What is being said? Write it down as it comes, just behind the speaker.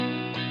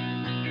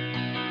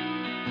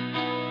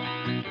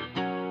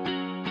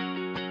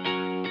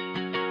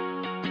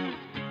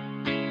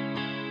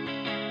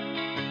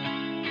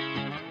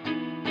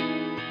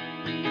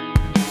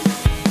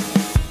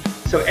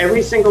So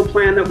every single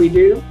plan that we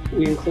do,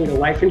 we include a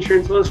life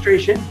insurance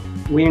illustration.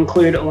 We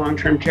include a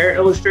long-term care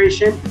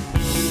illustration.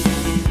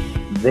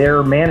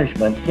 Their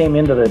management came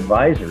into the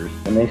advisors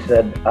and they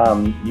said,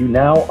 you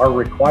now are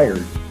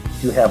required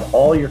to have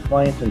all your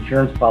clients'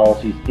 insurance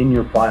policies in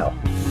your file.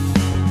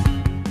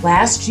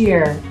 Last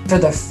year, for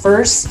the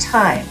first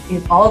time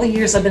in all the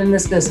years I've been in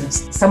this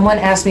business, someone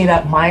asked me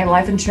about my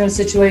life insurance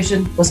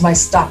situation, was my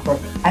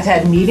stockbroker. I've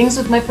had meetings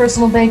with my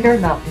personal banker,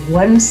 not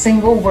one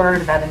single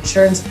word about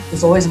insurance. It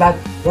was always about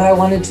what I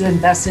wanted to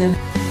invest in.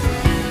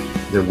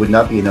 There would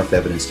not be enough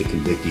evidence to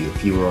convict you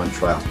if you were on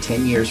trial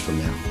 10 years from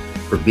now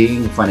for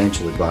being a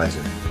financial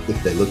advisor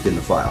if they looked in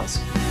the files.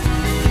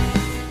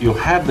 You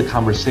have the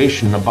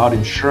conversation about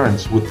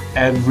insurance with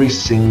every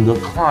single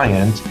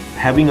client,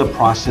 having a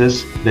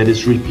process that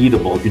is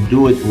repeatable. You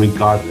do it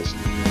regardless.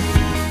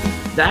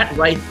 That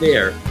right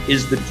there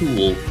is the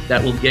tool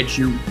that will get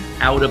you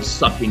out of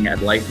sucking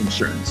at life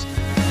insurance.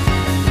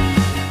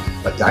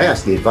 But I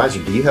asked the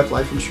advisor, do you have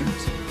life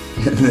insurance?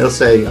 And they'll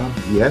say,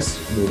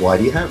 yes. Well, why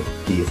do you have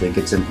it? Do you think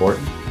it's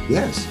important?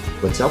 Yes.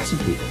 Let's help some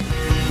people.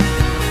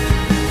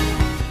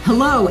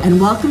 Hello,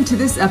 and welcome to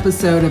this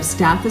episode of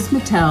Stathis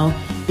Mattel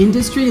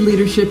Industry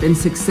Leadership and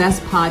Success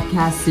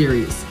podcast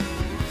series.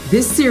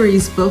 This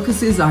series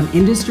focuses on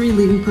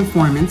industry-leading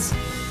performance,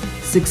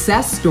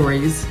 success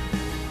stories,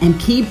 and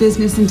key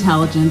business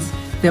intelligence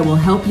that will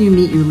help you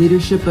meet your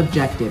leadership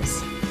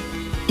objectives.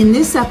 In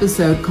this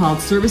episode called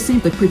Servicing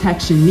the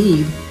Protection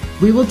Need,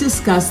 we will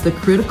discuss the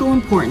critical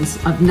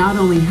importance of not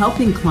only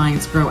helping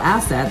clients grow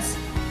assets,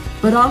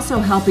 but also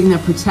helping them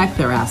protect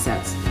their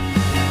assets.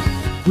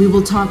 We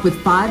will talk with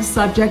 5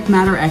 subject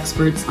matter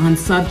experts on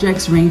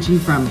subjects ranging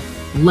from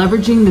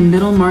leveraging the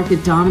middle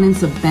market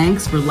dominance of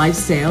banks for life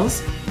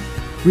sales,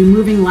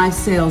 removing life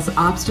sales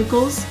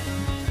obstacles,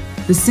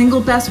 the single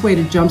best way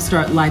to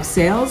jumpstart life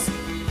sales,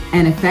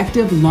 and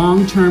effective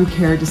long-term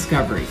care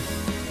discovery.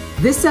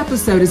 This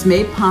episode is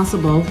made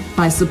possible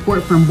by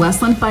support from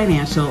Westland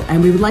Financial,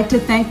 and we would like to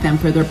thank them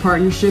for their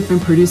partnership in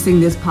producing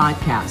this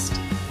podcast.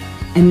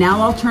 And now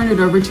I'll turn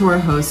it over to our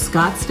hosts,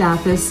 Scott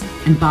Stathis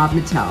and Bob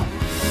Mattel.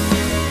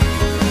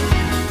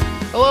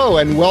 Hello,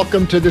 and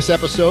welcome to this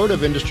episode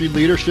of Industry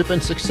Leadership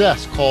and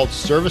Success called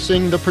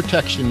Servicing the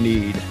Protection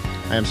Need.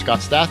 I am Scott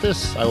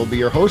Stathis. I will be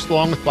your host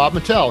along with Bob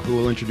Mattel, who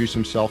will introduce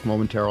himself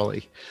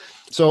momentarily.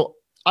 So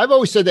I've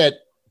always said that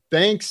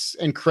banks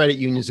and credit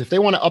unions, if they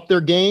want to up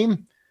their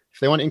game, if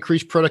they want to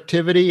increase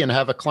productivity and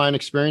have a client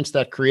experience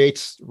that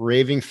creates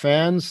raving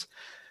fans,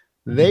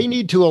 they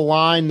need to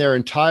align their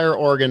entire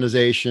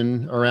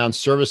organization around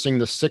servicing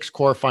the 6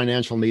 core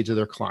financial needs of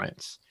their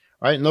clients,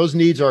 right? And those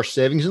needs are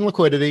savings and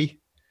liquidity,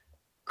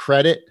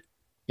 credit,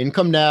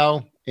 income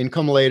now,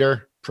 income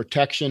later,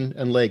 protection,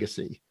 and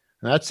legacy.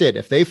 And that's it.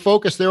 If they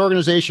focus their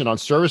organization on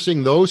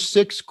servicing those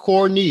 6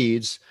 core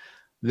needs,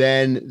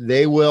 then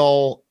they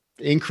will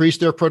increase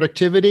their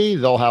productivity.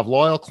 They'll have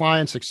loyal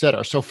clients, et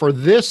cetera. So for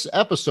this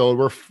episode,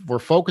 we're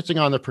focusing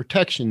on the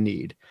protection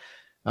need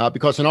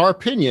because in our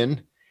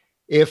opinion,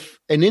 if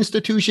an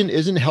institution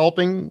isn't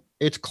helping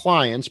its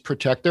clients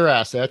protect their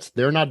assets,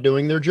 they're not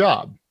doing their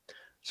job.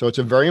 So it's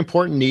a very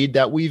important need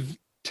that we've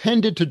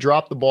tended to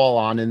drop the ball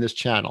on in this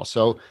channel.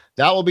 So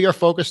that will be our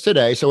focus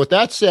today. So with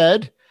that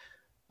said,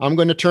 I'm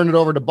going to turn it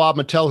over to Bob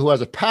Mattel, who has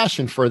a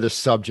passion for this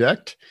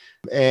subject.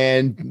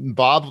 And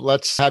Bob,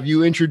 let's have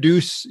you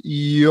introduce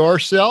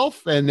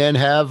yourself and then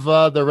have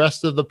the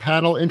rest of the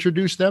panel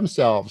introduce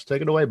themselves.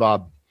 Take it away,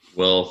 Bob.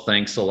 Well,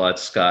 thanks a lot,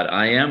 Scott.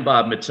 I am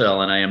Bob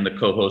Mattel, and I am the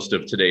co-host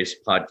of today's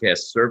podcast,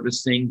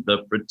 Servicing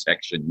the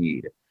Protection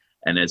Need.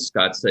 And as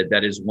Scott said,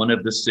 that is one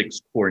of the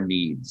 6 core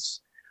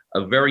needs.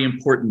 A very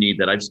important need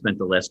that I've spent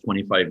the last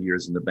 25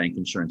 years in the bank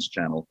insurance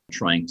channel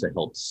trying to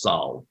help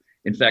solve.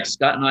 In fact,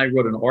 Scott and I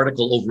wrote an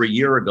article over a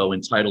year ago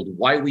entitled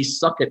Why We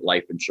Suck at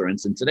Life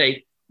Insurance. And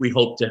today we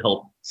hope to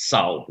help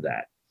solve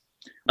that.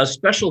 A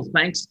special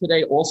thanks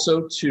today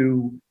also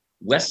to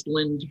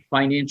Westland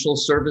Financial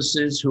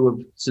Services, who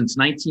have since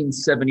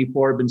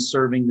 1974 been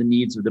serving the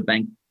needs of the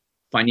bank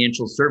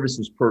financial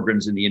services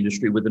programs in the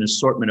industry with an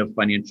assortment of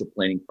financial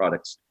planning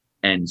products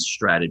and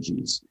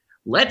strategies.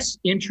 Let's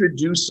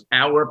introduce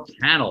our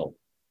panel.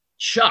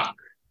 Chuck.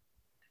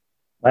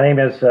 My name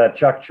is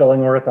Chuck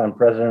Chillingworth. I'm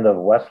president of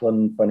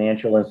Westland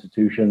Financial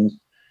Institutions.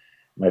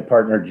 My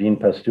partner, Gene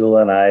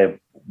Pastula, and I have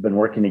been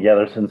working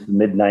together since the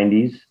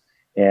mid-90s,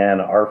 and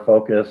our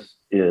focus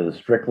is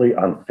strictly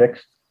on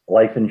fixed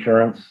life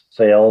insurance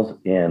sales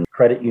in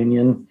credit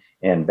union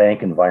and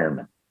bank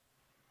environment.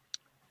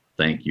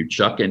 Thank you,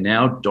 Chuck. And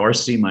now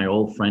Darcy, my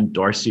old friend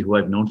Darcy, who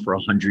I've known for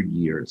 100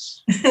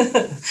 years.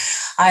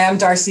 Hi, I'm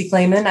Darcy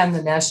Clayman. I'm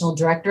the national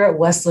director at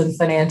Westland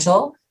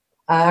Financial.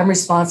 I'm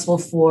responsible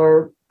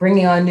for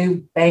bringing on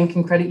new bank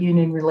and credit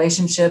union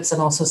relationships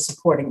and also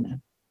supporting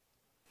them.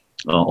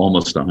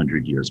 Almost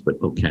 100 years, but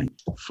okay.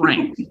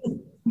 Frank.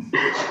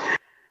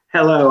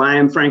 Hello, I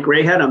am Frank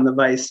Rayhead. I'm the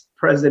vice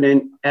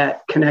president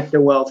at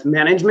Connecta Wealth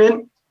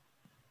Management.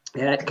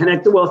 At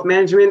Connecta Wealth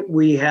Management,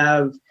 we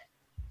have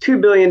 $2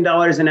 billion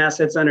in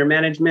assets under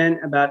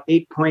management, about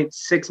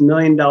 $8.6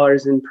 million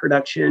in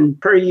production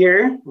per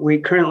year. We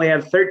currently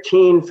have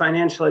 13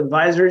 financial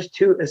advisors,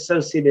 2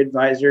 associate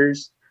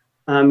advisors,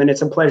 and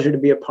it's a pleasure to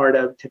be a part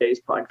of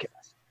today's podcast.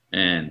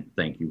 And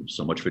thank you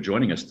so much for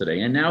joining us today.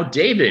 And now,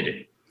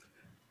 David.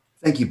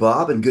 Thank you,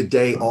 Bob, and good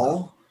day,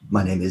 all.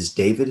 My name is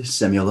David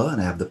Semula,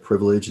 and I have the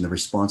privilege and the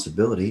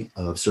responsibility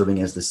of serving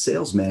as the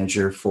sales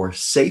manager for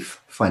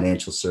Safe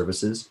Financial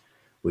Services,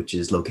 which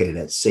is located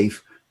at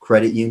Safe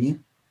Credit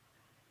Union.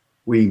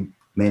 We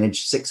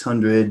manage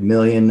 $600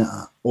 million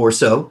or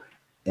so,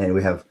 and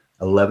we have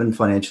 11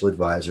 financial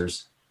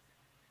advisors,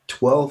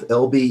 12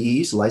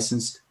 LBEs,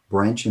 licensed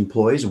branch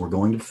employees, and we're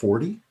going to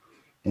 40.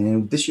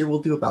 And this year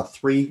we'll do about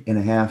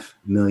 $3.5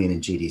 million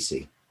in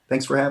GDC.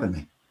 Thanks for having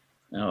me.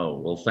 Oh,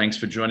 well, thanks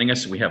for joining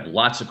us. We have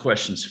lots of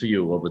questions for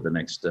you over the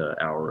next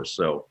hour or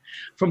so.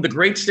 From the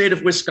great state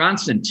of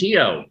Wisconsin,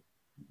 Tio.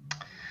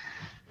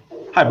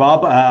 Hi,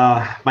 Bob.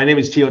 My name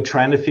is Tio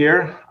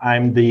Trandafier.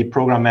 I'm the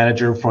program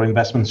manager for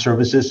investment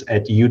services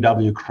at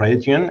UW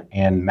Credit Union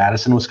in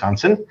Madison,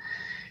 Wisconsin.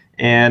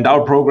 And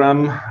our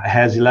program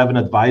has 11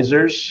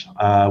 advisors.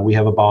 We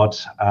have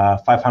about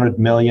 $500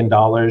 million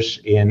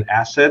in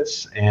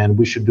assets, and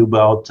we should do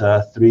about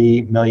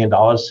 $3 million in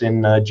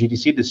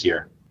GDC this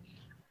year.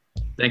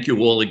 Thank you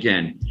all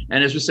again.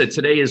 And as we said,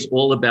 today is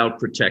all about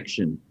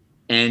protection.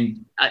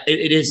 And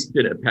it has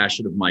been a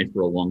passion of mine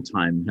for a long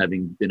time,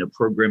 having been a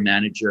program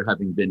manager,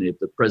 having been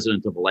the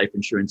president of a life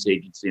insurance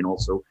agency, and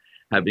also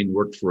having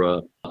worked for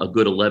a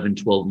good 11,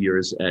 12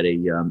 years at a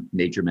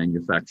major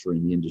manufacturer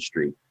in the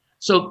industry.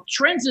 So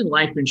trends in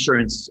life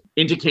insurance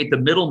indicate the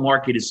middle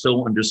market is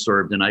so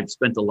underserved, and I've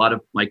spent a lot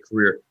of my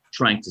career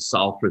trying to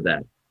solve for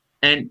that.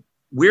 And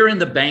we're in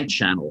the bank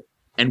channel,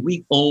 and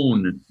we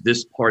own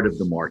this part of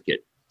the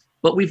market,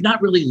 but we've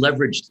not really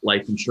leveraged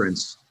life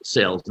insurance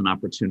sales and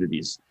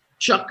opportunities.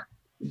 Chuck,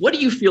 what do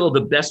you feel are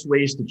the best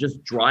ways to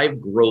just drive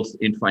growth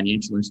in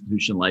financial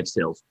institution life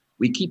sales?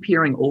 We keep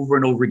hearing over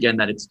and over again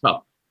that it's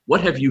tough.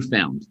 What have you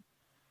found?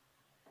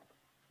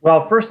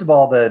 Well, first of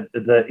all,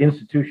 the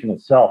institution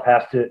itself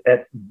has to,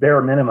 at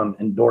bare minimum,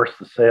 endorse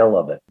the sale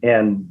of it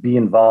and be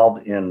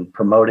involved in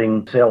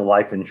promoting sale of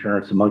life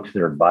insurance amongst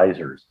their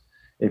advisors.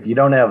 If you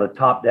don't have the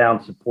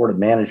top-down support of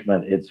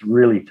management, it's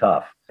really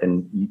tough.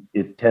 And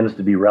it tends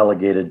to be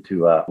relegated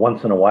to a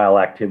once-in-a-while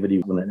activity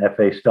when an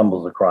FA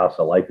stumbles across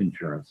a life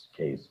insurance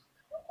case.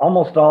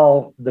 Almost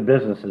all the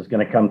business is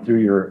going to come through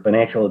your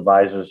financial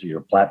advisors or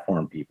your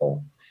platform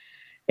people.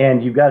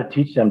 And you've got to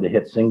teach them to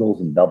hit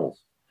singles and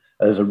doubles.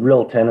 There's a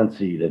real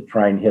tendency to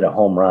try and hit a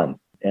home run.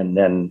 And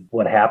then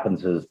what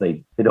happens is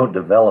they don't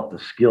develop the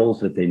skills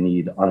that they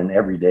need on an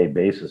everyday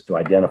basis to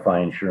identify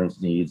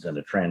insurance needs and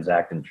to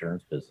transact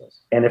insurance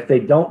business. And if they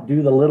don't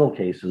do the little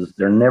cases,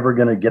 they're never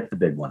going to get the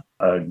big one.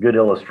 A good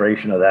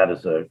illustration of that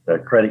is a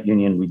credit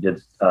union we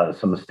did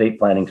some estate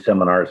planning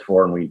seminars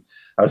for, and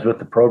I was with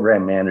the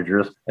program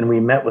managers, and we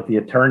met with the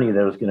attorney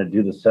that was going to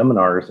do the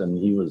seminars, and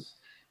he was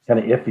kind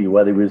of iffy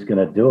whether he was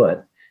going to do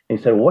it. And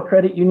he said, "What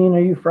credit union are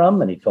you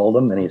from?" And he told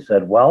him, and he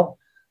said, "Well,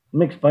 let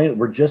me explain it.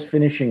 We're just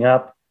finishing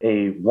up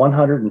a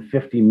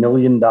 $150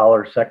 million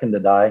second to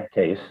die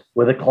case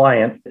with a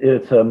client.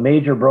 It's a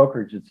major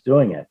brokerage that's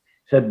doing it."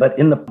 He said, "But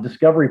in the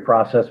discovery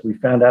process, we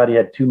found out he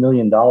had $2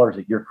 million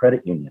at your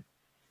credit union."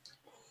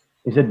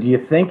 He said, "Do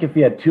you think if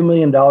he had $2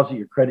 million at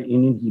your credit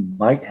union, he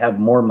might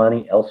have more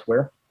money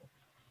elsewhere?"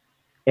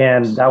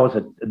 And that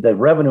was the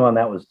revenue on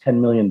that was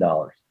 $10 million.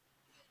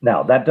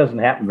 Now, that doesn't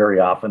happen very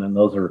often, and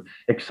those are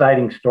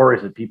exciting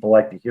stories that people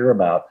like to hear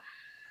about.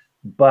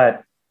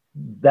 But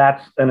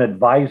that's an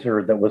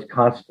advisor that was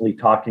constantly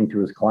talking to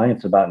his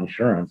clients about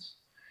insurance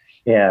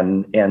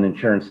and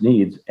insurance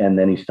needs, and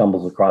then he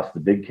stumbles across the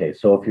big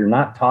case. So if you're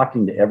not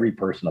talking to every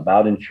person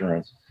about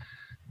insurance,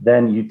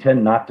 then you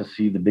tend not to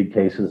see the big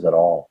cases at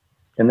all.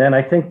 And then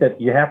I think that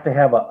you have to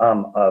have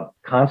a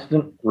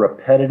constant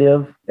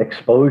repetitive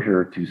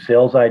exposure to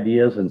sales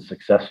ideas and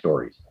success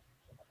stories.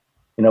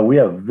 You know, we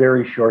have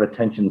very short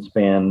attention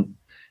span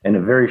and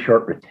a very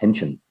short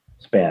retention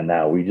span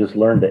now. We just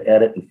learn to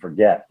edit and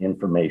forget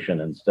information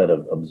instead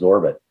of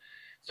absorb it.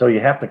 So you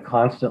have to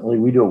constantly,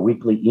 we do a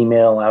weekly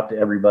email out to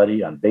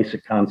everybody on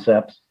basic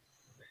concepts.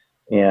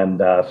 And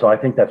so I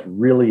think that's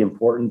really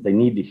important. They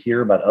need to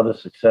hear about other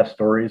success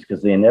stories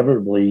because they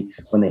inevitably,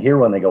 when they hear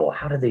one, they go, "Well,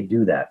 how did they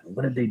do that?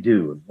 What did they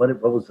do?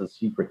 What was the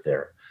secret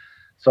there?"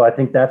 So I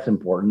think that's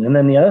important. And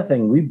then the other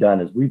thing we've done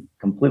is we've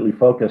completely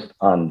focused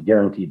on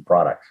guaranteed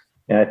products.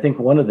 And I think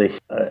one of the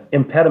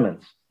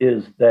impediments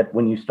is that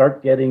when you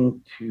start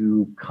getting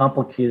to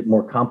complicated,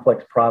 more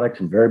complex products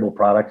and variable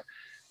products,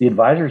 the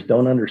advisors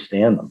don't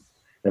understand them.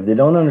 If they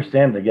don't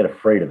understand, they get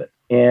afraid of it.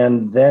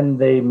 And then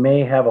they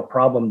may have a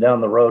problem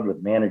down the road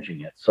with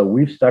managing it. So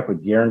we've stuck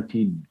with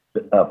guaranteed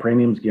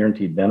premiums,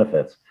 guaranteed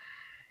benefits.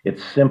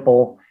 It's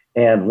simple.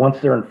 And once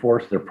they're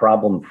enforced, they're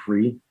problem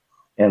free.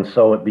 And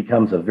so it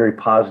becomes a very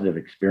positive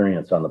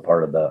experience on the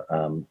part of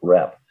the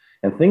rep.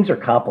 And things are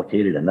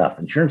complicated enough.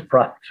 Insurance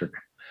products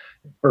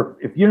are,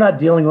 if you're not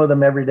dealing with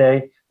them every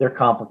day, they're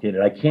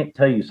complicated. I can't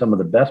tell you some of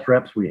the best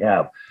reps we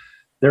have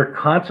They're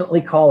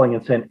constantly calling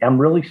and saying, I'm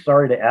really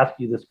sorry to ask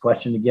you this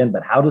question again,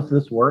 but how does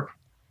this work?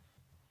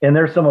 And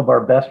they're some of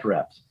our best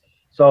reps.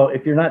 So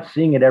if you're not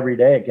seeing it every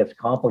day, it gets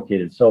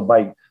complicated. So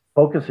by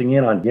focusing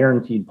in on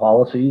guaranteed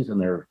policies,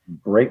 and there are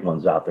great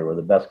ones out there with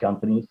the best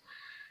companies,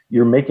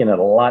 you're making it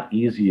a lot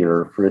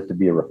easier for it to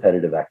be a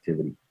repetitive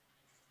activity.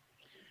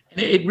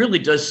 And it really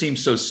does seem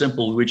so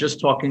simple. We were just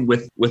talking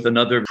with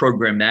another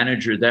program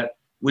manager that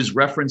was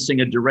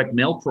referencing a direct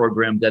mail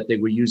program that they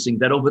were using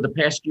that over the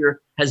past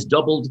year has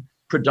doubled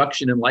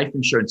production in life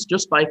insurance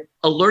just by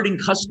alerting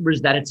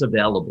customers that it's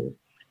available.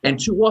 And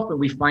too often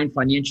we find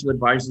financial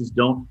advisors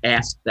don't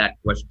ask that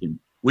question,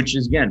 which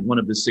is, again, one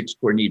of the 6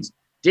 core needs.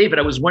 David,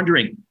 I was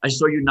wondering, I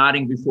saw you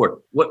nodding before.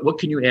 What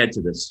can you add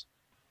to this?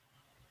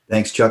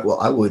 Thanks, Chuck. Well,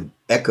 I would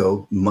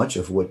echo much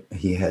of what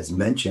he has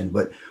mentioned,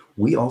 but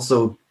we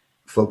also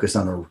focus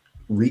on a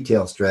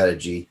retail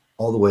strategy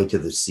all the way to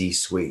the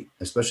C-suite,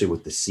 especially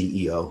with the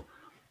CEO,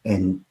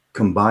 and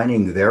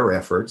combining their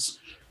efforts.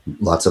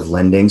 Lots of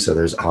lending, so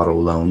there's auto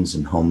loans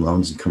and home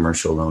loans and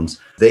commercial loans.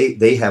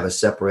 They have a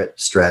separate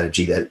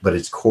strategy but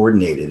it's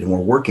coordinated, and we're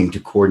working to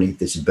coordinate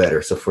this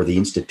better. So for the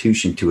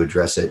institution to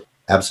address it,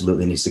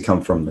 absolutely needs to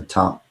come from the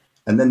top.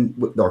 And then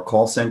with our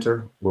call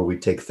center, where we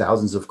take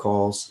thousands of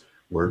calls,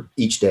 we're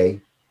each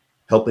day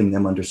helping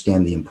them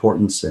understand the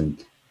importance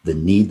and the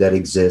need that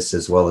exists,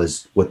 as well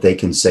as what they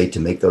can say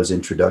to make those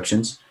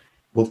introductions.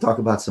 We'll talk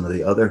about some of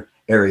the other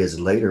areas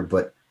later,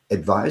 but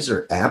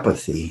advisor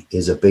apathy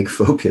is a big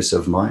focus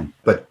of mine.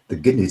 But the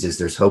good news is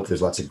there's hope.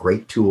 There's lots of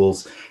great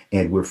tools,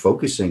 and we're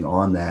focusing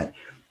on that.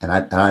 And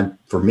I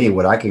for me,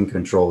 what I can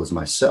control is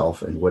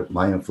myself and what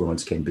my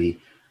influence can be.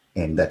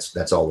 And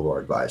that's all of our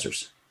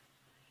advisors.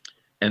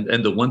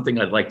 And the one thing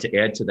I'd like to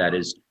add to that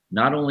is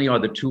not only are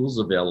the tools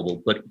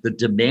available, but the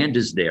demand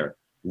is there.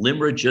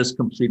 LIMRA just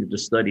completed a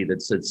study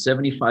that said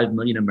 75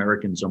 million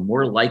Americans are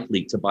more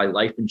likely to buy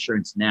life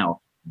insurance now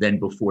than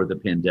before the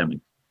pandemic.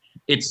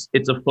 It's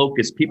a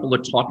focus. People are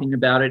talking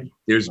about it.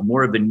 There's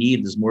more of a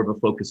need. There's more of a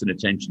focus and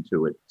attention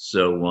to it.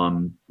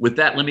 So with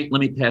that, let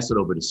me pass it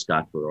over to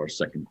Scott for our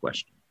second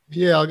question.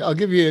 Yeah, I'll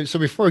give you, so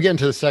before we get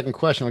into the second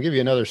question, I'll give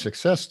you another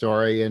success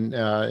story. And,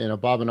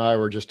 Bob and I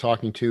were just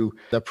talking to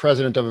the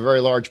president of a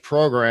very large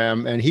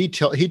program, and he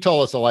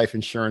told us a life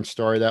insurance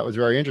story that was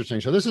very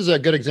interesting. So this is a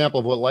good example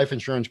of what life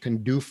insurance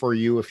can do for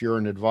you if you're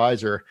an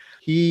advisor.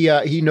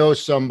 He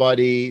knows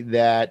somebody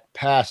that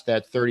passed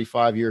at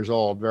 35 years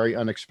old, very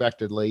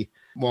unexpectedly.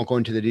 Won't go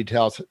into the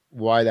details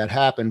why that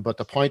happened, but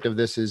the point of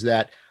this is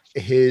that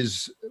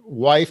his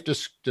wife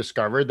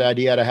discovered that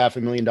he had a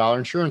 $500,000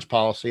 insurance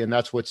policy, and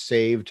that's what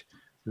saved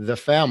the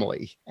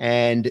family.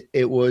 And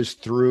it was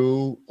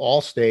through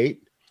Allstate.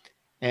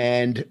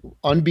 And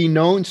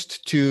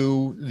unbeknownst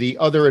to the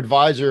other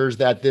advisors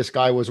that this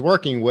guy was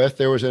working with,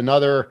 there was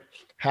another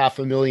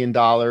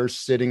 $500,000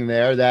 sitting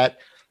there that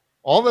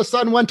all of a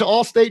sudden went to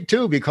Allstate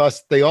too,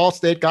 because the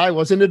Allstate guy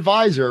was an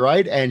advisor,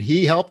 right? And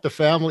he helped the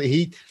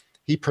family.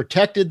 He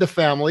protected the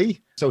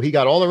family, so he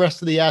got all the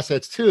rest of the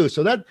assets too.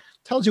 So that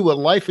tells you what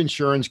life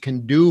insurance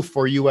can do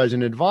for you as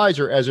an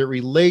advisor as it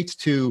relates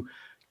to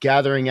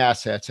gathering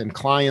assets and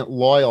client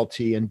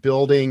loyalty and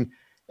building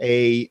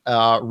a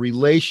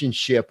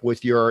relationship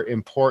with your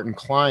important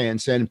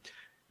clients. And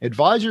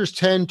advisors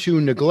tend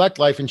to neglect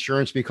life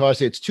insurance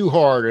because it's too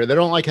hard, or they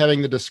don't like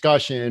having the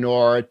discussion,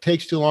 or it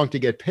takes too long to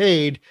get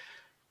paid.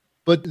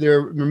 But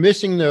they're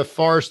missing the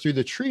forest through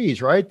the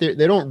trees, right? They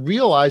don't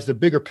realize the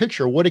bigger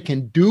picture, what it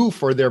can do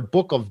for their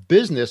book of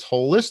business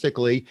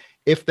holistically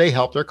if they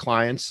help their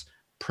clients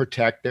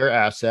protect their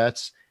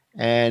assets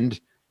and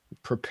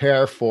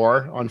prepare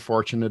for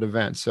unfortunate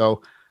events.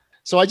 So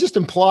I just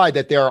implied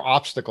that there are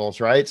obstacles,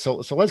 right?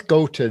 So let's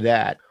go to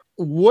that.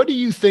 What do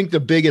you think the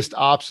biggest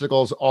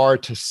obstacles are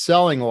to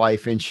selling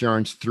life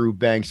insurance through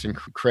banks and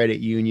credit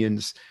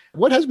unions?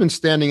 What has been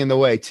standing in the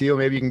way? Tio,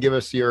 maybe you can give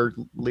us your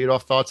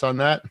leadoff thoughts on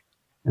that.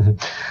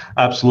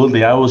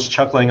 Absolutely. I was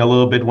chuckling a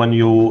little bit when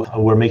you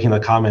were making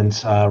the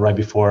comments right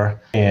before,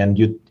 and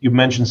you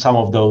mentioned some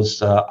of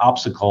those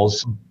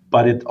obstacles,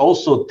 but it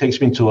also takes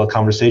me to a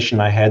conversation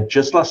I had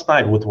just last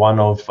night with one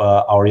of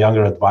our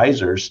younger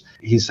advisors.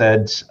 He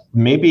said,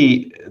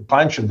 maybe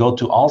clients should go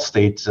to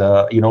Allstate,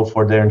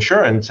 for their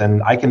insurance,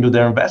 and I can do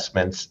their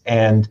investments.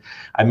 And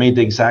I made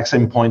the exact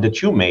same point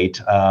that you made.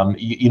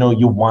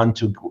 You want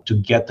to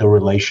get the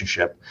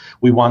relationship.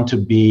 We want to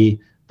be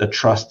the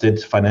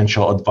trusted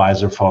financial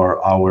advisor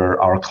for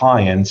our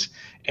clients,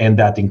 and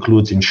that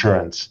includes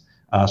insurance.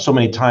 So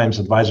many times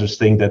advisors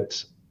think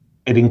that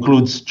it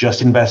includes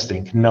just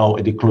investing. No,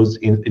 it includes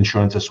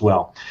insurance as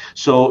well.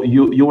 So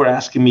you were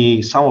asking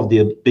me some of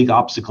the big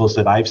obstacles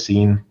that I've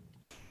seen.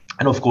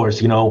 And of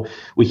course,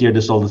 we hear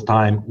this all the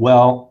time.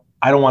 Well,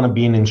 I don't want to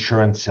be an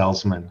insurance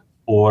salesman,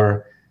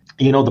 or,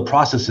 the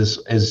process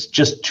is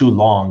just too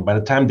long. By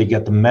the time they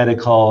get the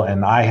medical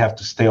and I have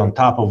to stay on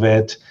top of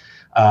it,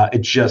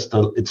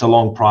 it's a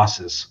long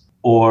process.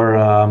 Or,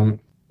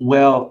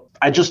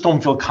 I just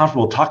don't feel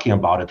comfortable talking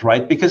about it,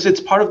 right? Because it's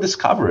part of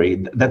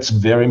discovery. That's a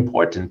very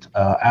important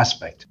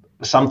aspect.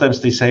 Sometimes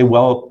they say,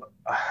 well,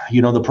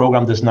 the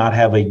program does not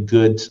have a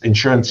good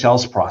insurance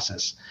sales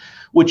process,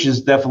 which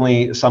is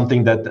definitely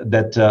something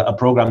that a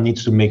program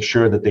needs to make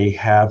sure that they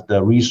have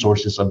the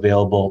resources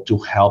available to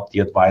help the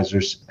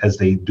advisors as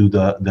they do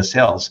the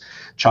sales.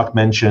 Chuck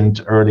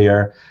mentioned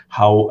earlier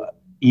how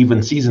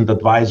even seasoned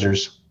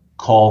advisors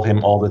call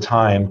him all the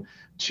time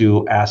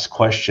to ask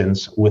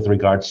questions with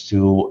regards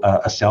to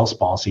a sales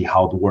policy,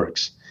 how it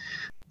works.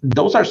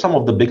 Those are some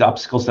of the big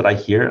obstacles that I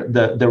hear.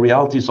 The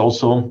reality is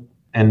also,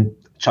 and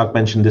Chuck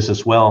mentioned this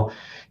as well,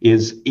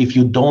 is if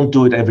you don't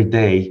do it every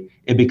day,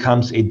 it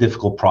becomes a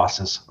difficult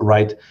process,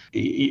 right?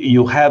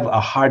 You have a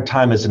hard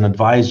time as an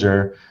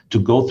advisor to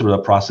go through the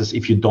process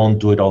if you don't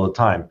do it all the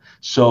time.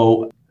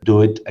 So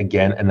do it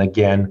again and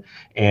again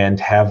and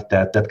have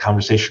that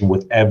conversation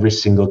with every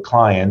single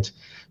client,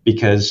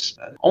 because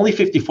only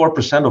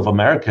 54% of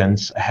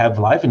Americans have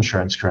life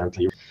insurance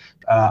currently.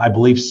 I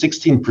believe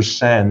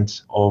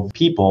 16% of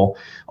people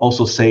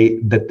also say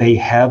that they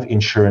have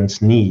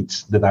insurance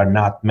needs that are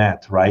not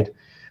met, right?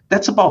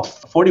 That's about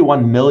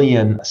 41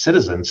 million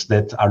citizens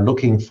that are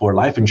looking for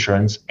life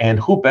insurance, and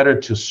who better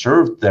to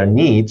serve their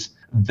needs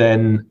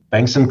than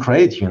banks and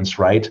credit unions,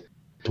 right?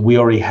 We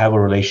already have a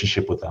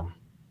relationship with them.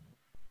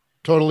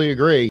 Totally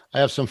agree. I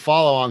have some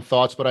follow-on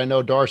thoughts, but I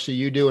know Darcy,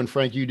 you do, and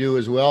Frank, you do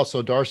as well.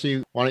 So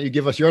Darcy, why don't you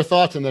give us your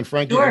thoughts, and then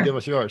Frank, you can give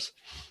us yours.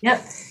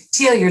 Yep.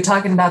 Teal, you're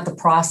talking about the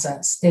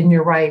process, and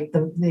you're right.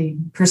 They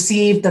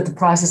perceive that the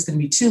process is going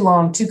to be too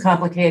long, too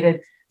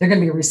complicated. They're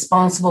going to be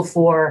responsible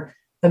for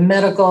the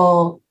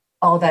medical,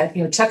 all that.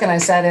 Chuck and I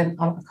sat in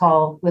on a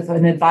call with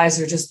an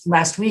advisor just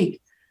last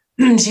week.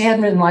 She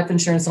hadn't written life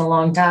insurance in a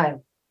long time.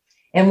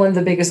 And one of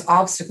the biggest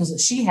obstacles that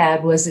she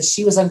had was that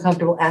she was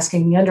uncomfortable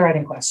asking the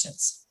underwriting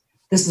questions.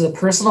 This is a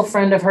personal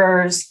friend of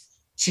hers.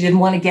 She didn't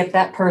want to get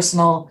that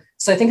personal.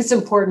 So I think it's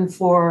important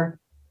for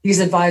these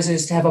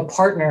advisors to have a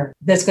partner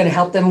that's going to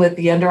help them with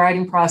the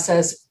underwriting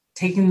process,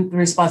 taking the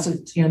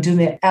responsibility, doing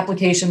the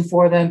application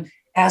for them,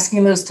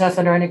 asking those tough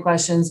underwriting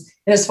questions.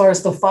 And as far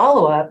as the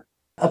follow-up,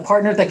 a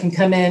partner that can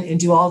come in and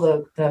do all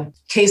the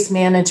case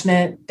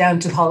management down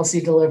to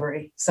policy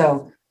delivery.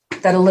 So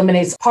that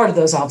eliminates part of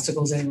those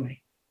obstacles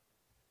anyway.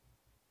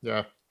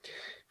 Yeah.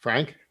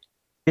 Frank?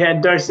 Yeah,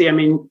 Darcy,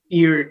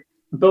 you're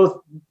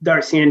both,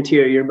 Darcy and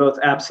Teal, you're both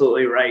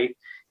absolutely right.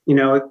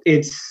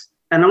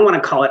 I don't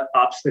want to call it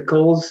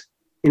obstacles.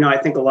 I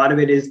think a lot of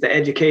it is the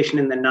education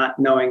and the not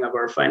knowing of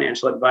our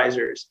financial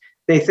advisors.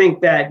 They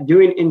think that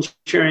doing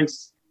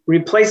insurance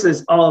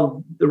replaces all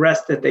of the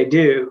rest that they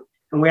do.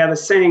 And we have a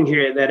saying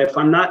here that if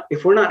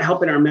we're not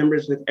helping our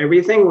members with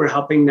everything, we're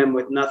helping them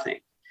with nothing.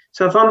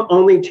 So if I'm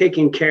only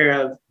taking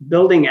care of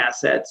building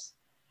assets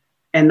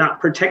and not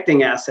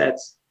protecting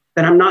assets,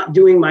 then I'm not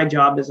doing my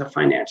job as a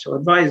financial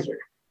advisor.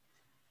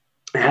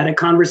 I had a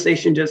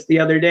conversation just the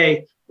other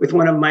day with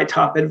one of my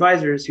top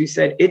advisors who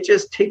said, it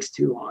just takes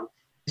too long.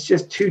 It's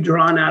just too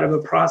drawn out of a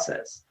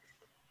process.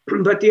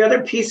 But the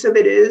other piece of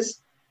it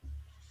is,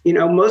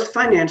 most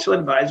financial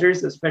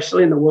advisors,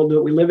 especially in the world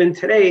that we live in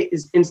today,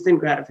 is instant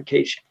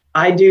gratification.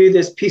 I do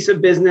this piece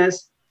of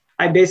business.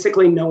 I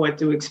basically know what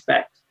to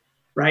expect,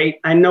 right?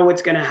 I know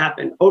what's going to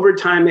happen. Over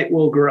time, it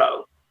will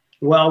grow.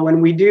 Well,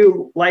 when we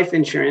do life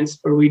insurance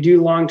or we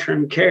do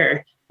long-term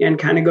care, and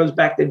kind of goes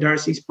back to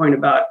Darcy's point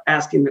about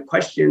asking the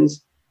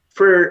questions,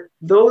 for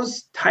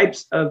those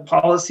types of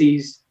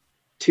policies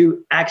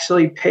to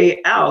actually pay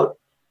out,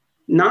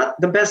 not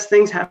the best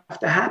things have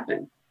to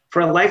happen.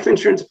 For a life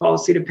insurance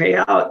policy to pay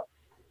out,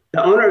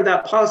 the owner of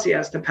that policy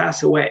has to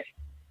pass away.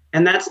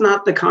 And that's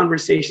not the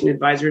conversation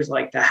advisors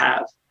like to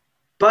have.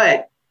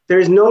 But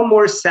there's no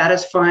more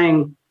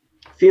satisfying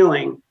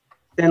feeling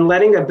than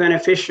letting a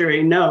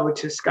beneficiary know,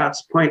 to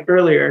Scott's point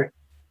earlier,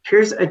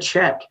 here's a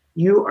check.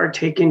 You are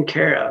taken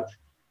care of.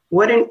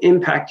 What an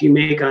impact you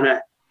make on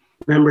a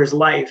member's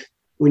life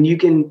when you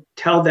can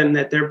tell them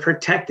that they're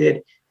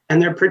protected,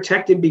 and they're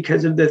protected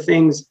because of the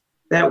things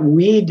that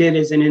we did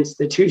as an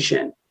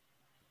institution.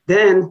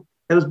 Then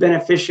those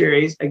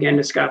beneficiaries, again,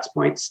 to Scott's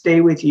point, stay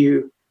with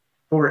you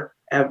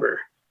forever.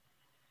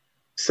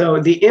 So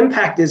the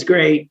impact is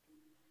great,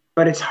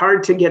 but it's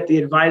hard to get the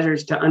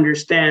advisors to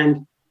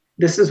understand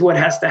this is what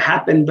has to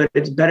happen, but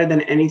it's better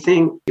than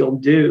anything you'll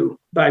do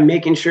by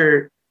making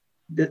sure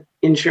that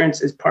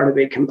insurance is part of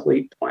a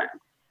complete plan.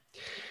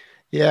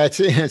 Yeah, it's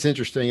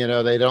interesting.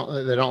 They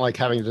don't like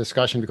having a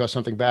discussion because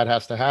something bad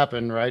has to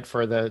happen, right,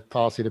 for the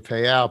policy to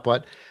pay out.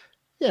 But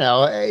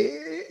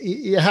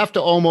you have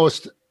to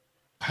almost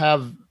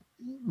have,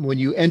 when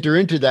you enter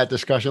into that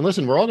discussion,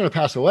 listen, we're all going to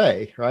pass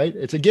away, right?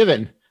 It's a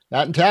given.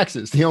 That and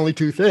taxes, the only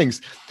two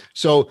things.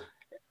 So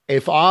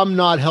if I'm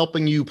not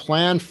helping you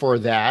plan for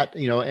that,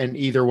 and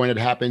either when it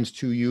happens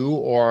to you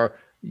or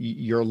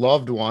your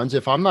loved ones,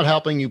 if I'm not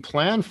helping you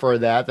plan for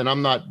that, then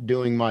I'm not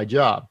doing my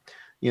job.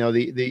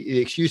 The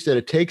excuse that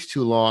it takes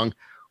too long,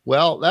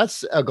 well,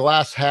 that's a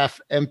glass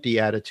half empty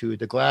attitude.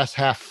 The glass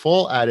half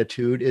full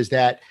attitude is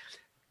that,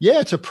 yeah,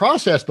 it's a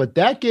process, but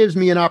that gives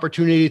me an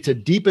opportunity to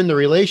deepen the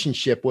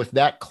relationship with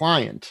that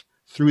client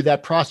through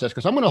that process,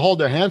 because I'm going to hold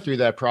their hand through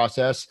that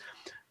process.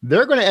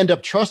 They're going to end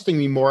up trusting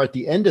me more at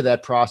the end of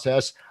that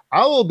process.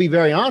 I will be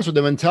very honest with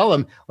them and tell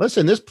them,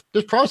 listen, this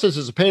process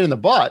is a pain in the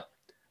butt,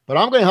 but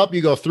I'm going to help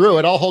you go through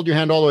it. I'll hold your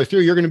hand all the way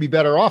through. You're going to be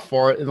better off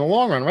for it in the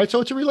long run, right? So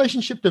it's a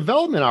relationship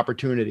development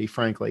opportunity,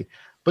 frankly.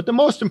 But the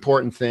most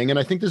important thing, and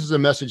I think this is a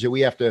message that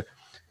we have to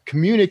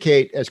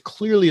communicate as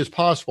clearly as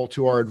possible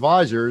to our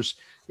advisors,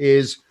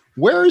 is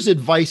where is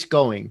advice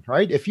going,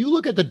 right? If you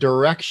look at the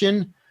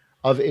direction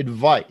of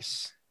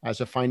advice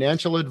as a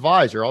financial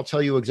advisor, I'll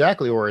tell you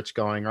exactly where it's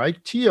going,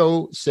 right?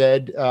 Tio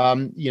said,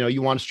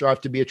 you want to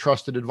strive to be a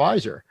trusted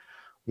advisor.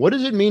 What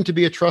does it mean to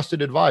be a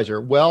trusted advisor?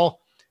 Well,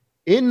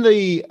 in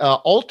the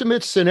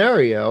ultimate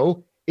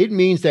scenario, it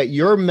means that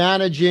you're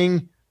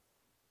managing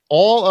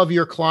all of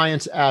your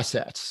clients'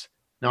 assets.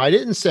 Now, I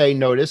didn't say,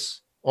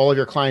 notice, all of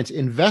your clients'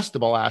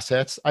 investable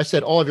assets. I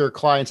said all of your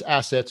clients'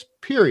 assets,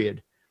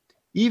 period.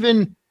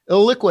 Even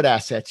illiquid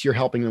assets you're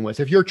helping them with.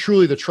 If you're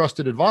truly the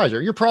trusted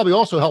advisor, you're probably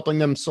also helping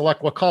them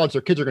select what college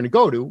their kids are going to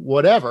go to,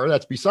 whatever.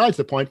 That's besides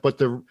the point. But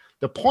the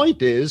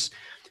point is,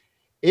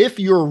 if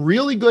you're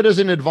really good as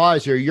an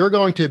advisor, you're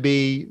going to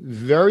be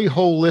very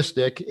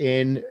holistic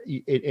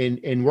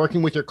in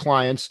working with your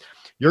clients.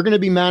 You're going to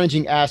be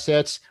managing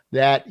assets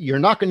that you're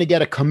not going to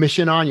get a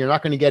commission on. You're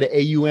not going to get an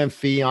AUM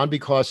fee on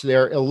because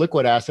they're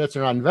illiquid assets.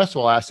 They're not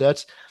investable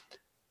assets.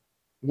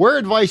 Where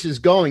advice is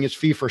going is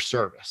fee for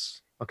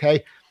service.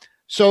 Okay.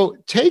 So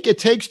it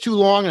takes too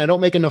long and I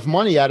don't make enough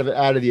money out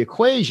of the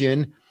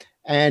equation.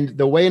 And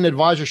the way an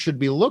advisor should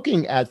be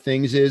looking at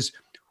things is,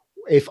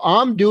 if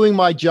I'm doing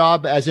my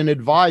job as an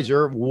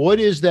advisor, what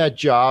does that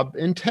job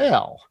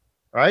entail,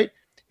 right?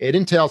 It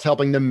entails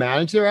helping them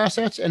manage their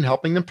assets and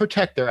helping them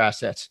protect their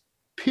assets,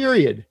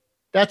 period.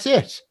 That's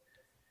it.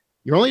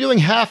 You're only doing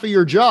half of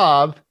your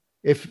job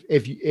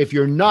if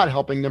you're not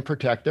helping them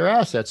protect their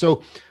assets.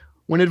 So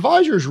when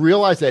advisors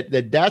realize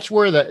that's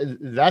where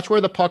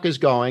the puck is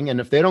going,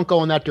 and if they don't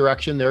go in that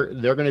direction, they're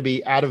going to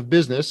be out of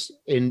business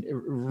in a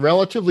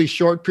relatively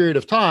short period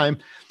of time.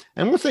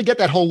 And once they get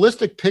that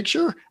holistic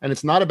picture, and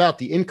it's not about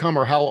the income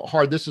or how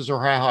hard this is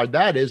or how hard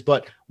that is,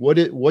 but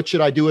what should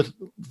I do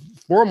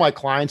for my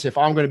clients if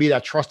I'm going to be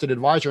that trusted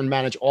advisor and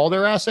manage all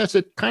their assets,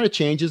 it kind of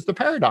changes the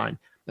paradigm.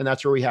 And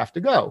that's where we have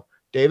to go.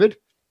 David,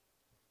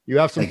 you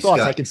have some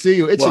thoughts. Scott. I can see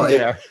you itching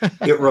there.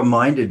 It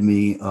reminded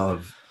me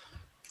of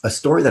a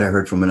story that I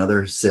heard from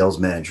another sales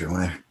manager.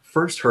 When I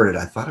first heard it,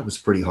 I thought it was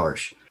pretty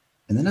harsh.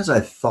 And then as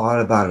I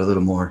thought about it a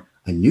little more,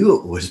 I knew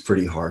it was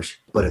pretty harsh,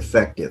 but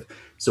effective.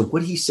 So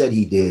what he said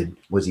he did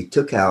was he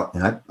took out,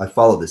 and I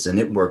followed this, and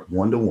it worked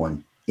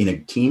one-to-one in a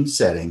team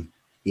setting.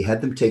 He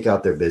had them take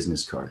out their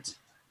business cards.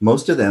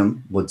 Most of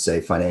them would say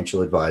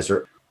financial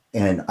advisor.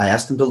 And I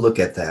asked them to look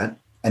at that.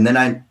 And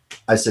then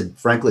I said,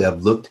 frankly,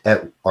 I've looked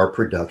at our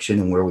production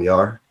and where we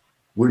are.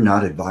 We're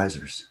not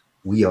advisors.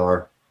 We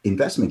are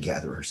investment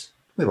gatherers.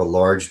 We have a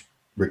large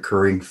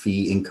recurring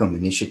fee income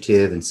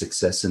initiative and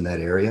success in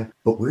that area,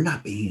 but we're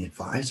not being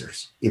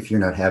advisors if you're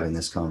not having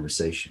this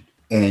conversation.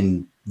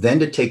 And then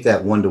to take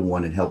that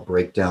one-to-one and help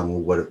break down,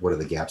 well, what are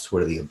the gaps?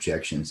 What are the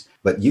objections?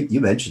 But you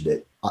mentioned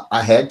it.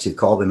 I had to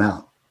call them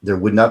out. There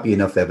would not be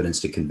enough evidence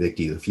to convict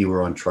you if you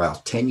were on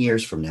trial 10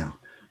 years from now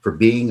for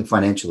being a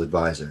financial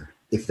advisor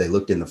if they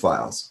looked in the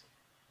files.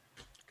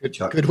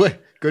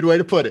 Good way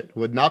to put it.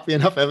 Would not be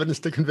enough evidence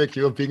to convict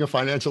you of being a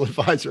financial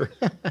advisor.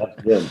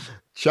 That's good.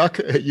 Chuck,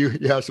 you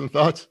have some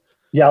thoughts?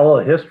 Yeah, a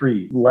little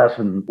history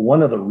lesson.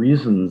 One of the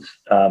reasons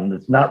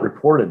that's not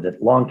reported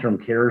that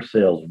long-term care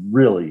sales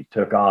really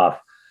took off,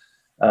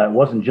 it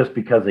wasn't just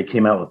because they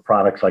came out with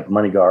products like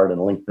MoneyGuard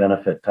and Linked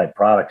Benefit type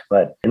products,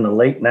 but in the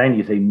late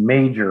 90s, a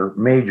major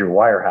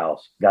wirehouse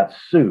got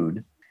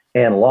sued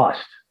and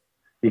lost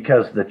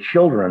because the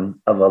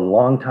children of a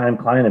longtime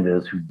client of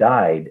his who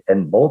died,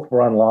 and both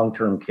were on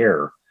long-term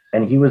care,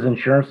 and he was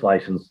insurance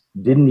licensed,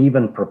 didn't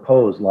even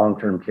propose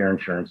long-term care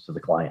insurance to the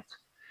clients.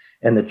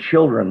 And the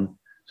children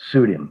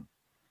sued him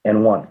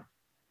and won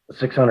a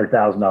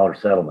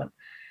 $600,000 settlement.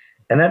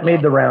 And that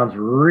made the rounds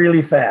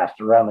really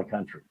fast around the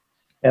country.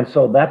 And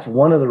so that's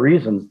one of the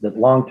reasons that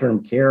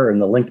long-term care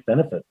and the linked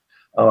benefit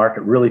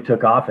market really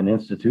took off in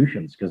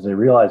institutions, because they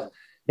realized,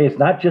 hey, it's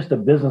not just a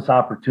business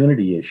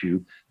opportunity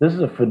issue. This is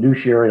a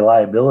fiduciary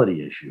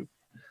liability issue.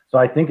 So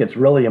I think it's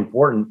really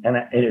important. And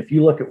if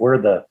you look at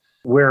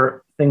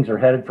where things are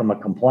headed from a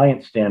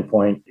compliance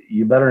standpoint,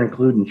 you better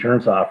include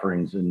insurance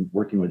offerings in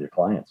working with your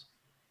clients.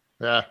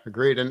 Yeah,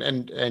 agreed.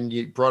 And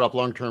you brought up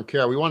long-term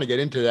care. We want to get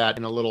into that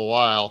in a little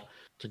while.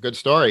 It's a good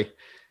story.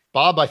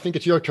 Bob, I think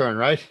it's your turn,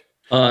 right?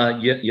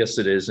 Yes,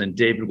 it is. And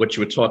David, what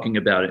you were talking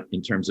about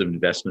in terms of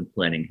investment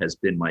planning has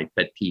been my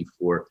pet peeve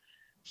for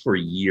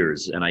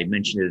years. And I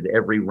mentioned it at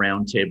every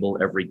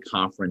roundtable, every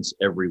conference,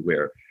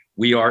 everywhere.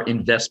 We are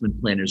investment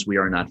planners. We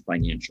are not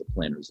financial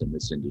planners in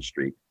this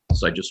industry.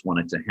 So I just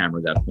wanted to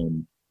hammer that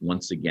home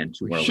once again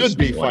to our listeners. We should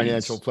be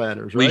financial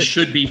planners, right? We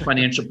should be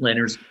financial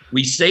planners.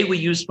 We say we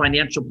use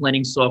financial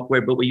planning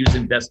software, but we use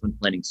investment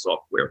planning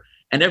software.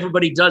 And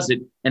everybody does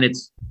it. And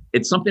it's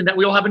something that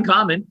we all have in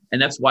common.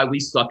 And that's why we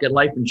suck at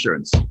life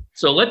insurance.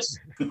 So let's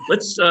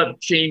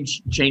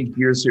change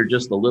gears here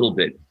just a little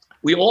bit.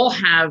 We all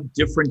have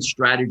different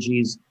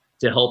strategies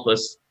to help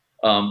us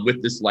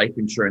with this life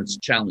insurance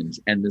challenge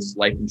and this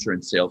life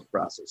insurance sales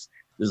process.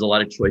 There's a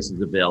lot of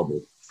choices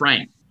available.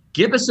 Frank,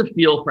 give us a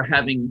feel for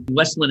having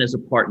Westland as a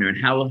partner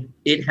and how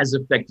it has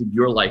affected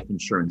your life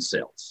insurance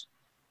sales.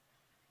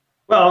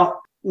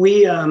 Well,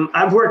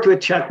 I've worked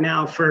with Chuck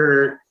now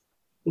for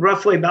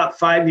roughly about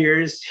 5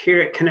 years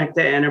here at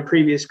Connecta and a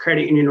previous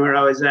credit union where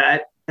I was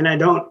at. And I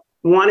don't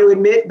want to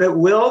admit, but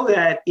Will,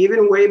 that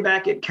even way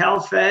back at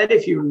CalFed,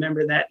 if you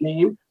remember that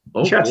name,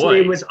 Chuck's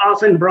name was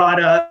often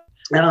brought up.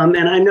 And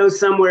I know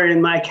somewhere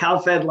in my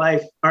CalFed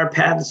life, our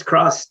paths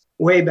crossed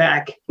way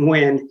back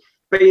when.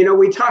 But,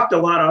 we talked a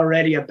lot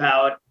already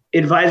about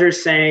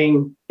advisors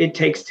saying it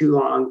takes too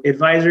long,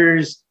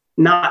 advisors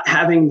not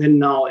having the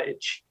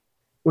knowledge.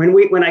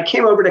 When I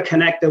came over to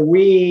Connecta,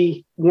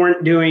 we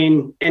weren't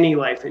doing any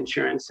life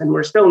insurance, and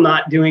we're still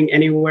not doing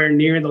anywhere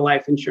near the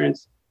life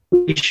insurance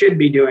we should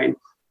be doing.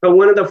 But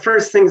one of the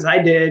first things I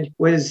did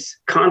was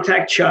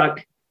contact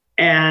Chuck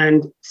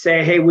and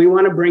say, hey, we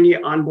want to bring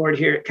you on board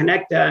here at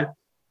Connecta,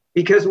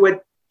 because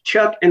what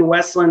Chuck and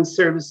Westland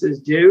Services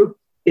do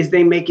is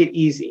they make it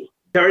easy.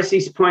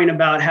 Darcy's point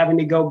about having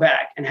to go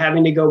back,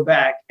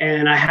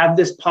 and I have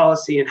this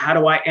policy, and how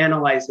do I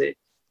analyze it?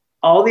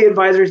 All the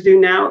advisors do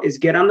now is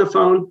get on the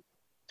phone,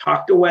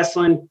 talk to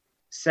Westland,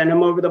 send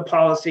them over the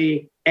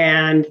policy,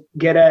 and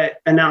get an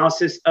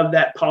analysis of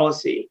that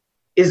policy.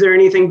 Is there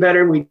anything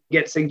better? We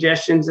get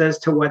suggestions as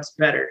to what's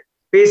better.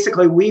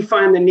 Basically, we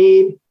find the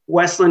need.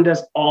 Westland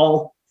does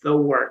all the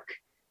work.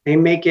 They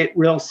make it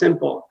real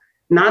simple.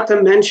 Not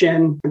to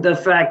mention the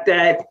fact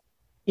that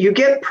you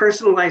get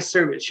personalized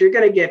service. You're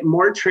going to get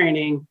more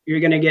training. You're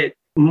going to get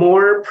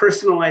more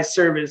personalized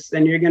service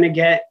than you're going to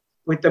get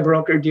with the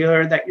broker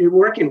dealer that you're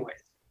working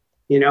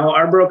with.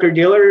 Our broker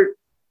dealer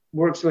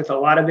works with a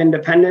lot of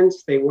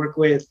independents. They work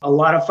with a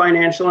lot of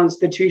financial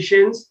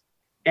institutions,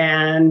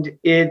 and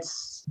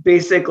it's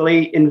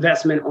basically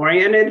investment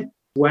oriented.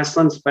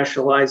 Westland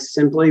specialized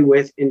simply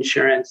with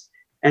insurance,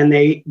 and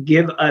they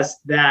give us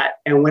that.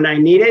 And when I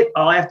need it,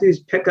 all I have to do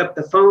is pick up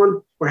the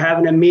phone. We're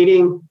having a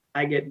meeting.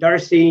 I get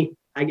Darcy,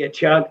 I get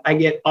Chuck, I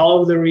get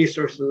all of the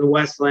resources of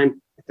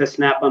Westland at the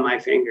snap of my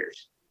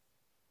fingers.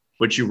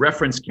 But you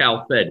referenced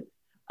CalFed.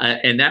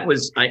 And that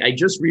was, I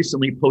just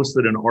recently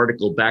posted an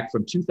article back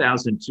from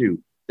 2002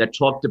 that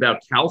talked about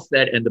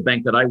CalFed and the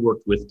bank that I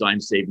worked with,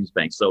 Dime Savings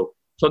Bank. So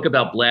talk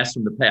about blast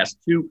from the past.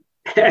 Two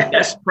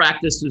best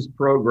practices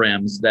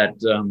programs that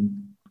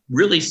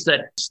really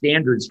set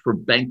standards for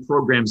bank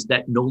programs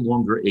that no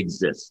longer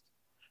exist.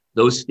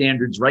 Those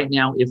standards right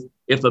now,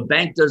 if a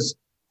bank does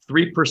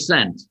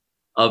 3%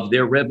 of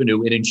their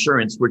revenue in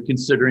insurance, we're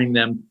considering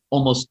them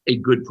almost a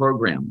good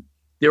program.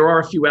 There are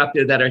a few out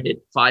there that are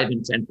hit 5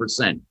 and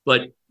 10%,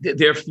 but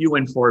they're few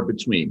and far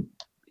between.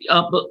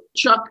 But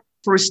Chuck,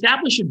 for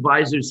established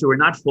advisors who are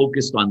not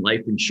focused on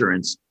life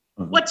insurance,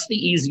 what's the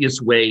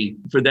easiest way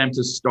for them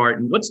to start?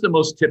 And what's the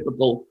most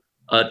typical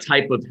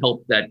type of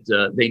help that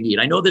they need?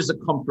 I know there's a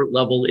comfort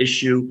level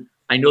issue.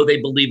 I know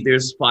they believe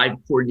there's 5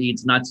 core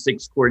needs, not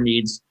 6 core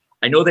needs.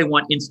 I know they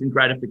want instant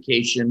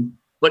gratification,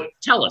 but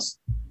tell us,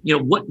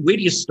 where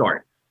do you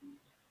start?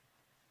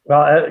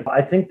 Well,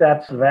 I think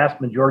that's the vast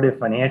majority of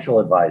financial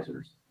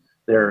advisors.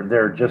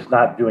 They're just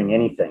not doing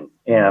anything.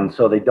 And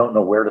so they don't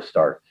know where to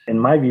start. In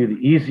my view,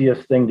 the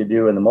easiest thing to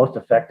do and the most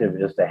effective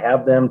is to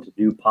have them to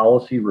do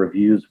policy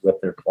reviews with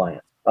their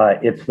clients.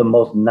 It's the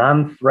most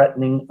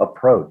non-threatening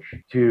approach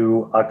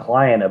to a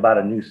client about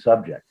a new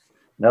subject.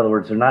 In other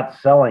words, they're not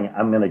selling,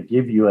 I'm going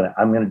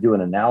to do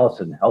an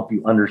analysis and help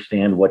you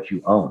understand what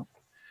you own.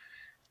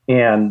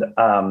 And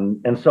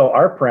so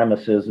our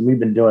premise is, and we've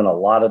been doing a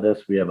lot of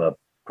this, we have a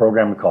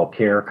program called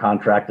CARE,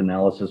 Contract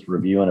Analysis,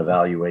 Review, and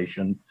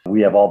Evaluation.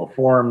 We have all the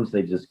forms.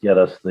 They just get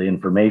us the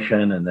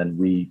information, and then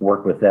we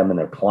work with them and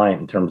their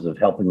client in terms of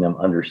helping them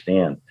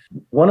understand.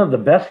 One of the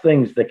best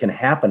things that can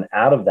happen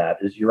out of that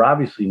is you're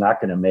obviously not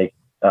going to make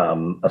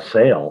a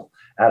sale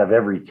out of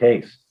every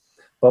case.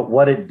 But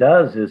what it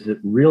does is it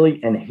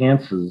really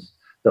enhances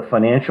the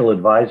financial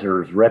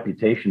advisor's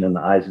reputation in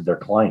the eyes of their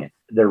client.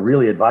 They're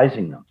really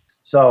advising them.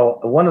 So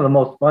one of the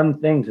most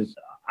fun things is,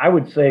 I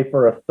would say,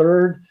 for a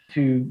third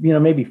to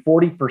maybe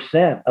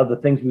 40% of the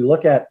things we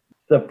look at,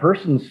 the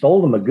person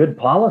sold them a good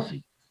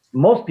policy.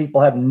 Most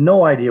people have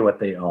no idea what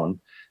they own.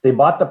 They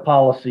bought the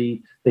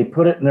policy, they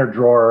put it in their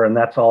drawer, and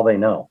that's all they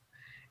know.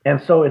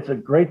 And so it's a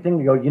great thing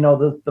to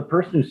go, the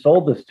person who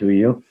sold this to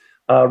you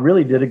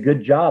really did a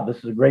good job. This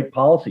is a great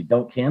policy.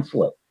 Don't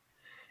cancel it.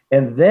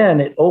 And then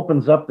it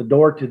opens up the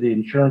door to the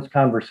insurance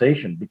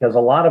conversation, because a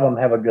lot of them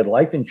have a good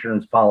life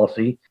insurance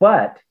policy,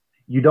 but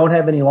you don't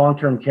have any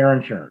long-term care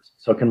insurance.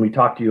 So can we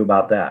talk to you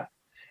about that?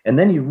 And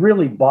then you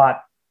really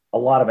bought a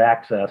lot of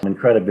access and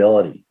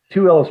credibility.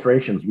 2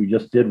 illustrations. We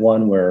just did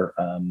one where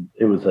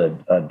it was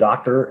a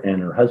doctor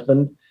and her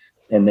husband,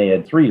 and they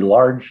had 3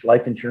 large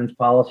life insurance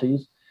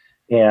policies.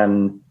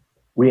 And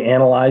we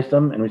analyzed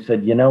them and we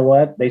said, you know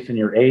what, based on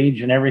your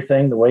age and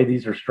everything, the way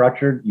these are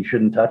structured, you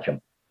shouldn't touch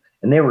them.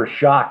 And they were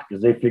shocked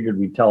because they figured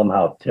we'd tell them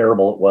how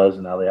terrible it was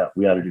and how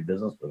we ought to do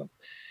business with them.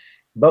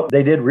 But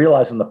they did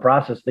realize in the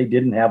process they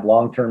didn't have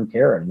long-term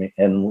care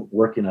and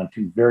working on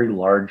 2 very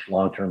large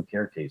long-term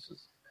care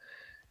cases.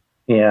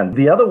 And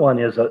the other one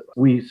is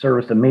we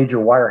serviced a major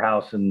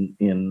wirehouse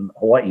in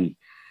Hawaii,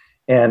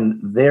 and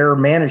their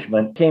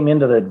management came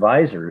into the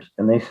advisors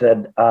and they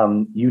said,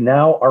 you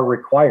now are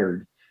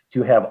required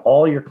to have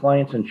all your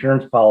clients'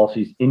 insurance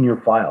policies in your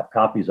file,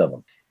 copies of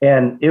them.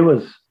 And it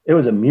was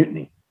a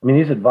mutiny. I mean,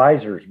 these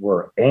advisors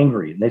were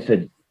angry and they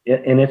said,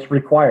 and it's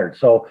required.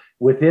 So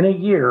within a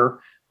year,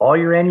 all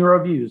your annual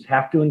reviews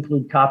have to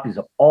include copies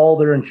of all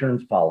their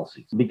insurance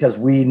policies because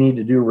we need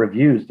to do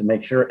reviews to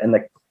make sure.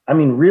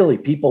 And really,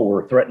 people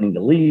were threatening to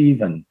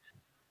leave. And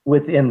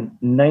within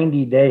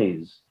 90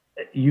 days,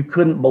 you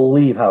couldn't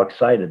believe how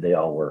excited they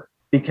all were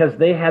because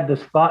they had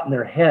this thought in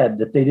their head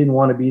that they didn't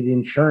want to be the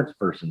insurance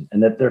person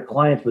and that their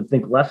clients would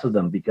think less of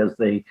them because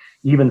they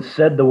even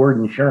said the word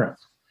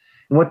insurance.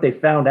 And what they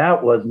found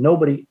out was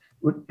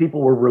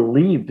people were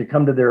relieved to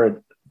come to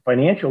their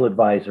financial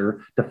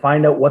advisor to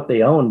find out what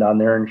they owned on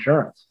their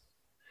insurance.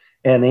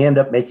 And they end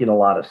up making a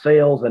lot of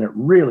sales, and it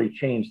really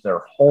changed their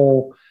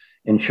whole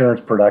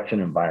insurance production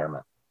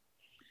environment.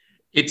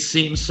 It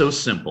seems so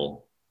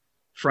simple.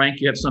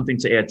 Frank, you have something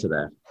to add to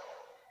that?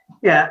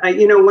 Yeah,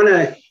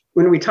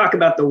 when we talk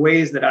about the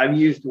ways that I've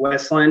used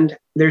Westland,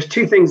 there's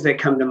 2 things that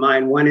come to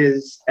mind. One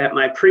is at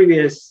my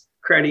previous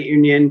credit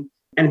union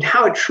and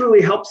how it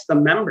truly helps the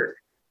member,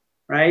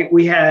 right?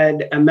 We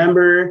had a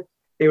member.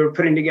 They were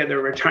putting together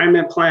a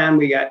retirement plan.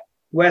 We got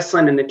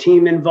Westland and the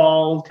team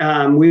involved.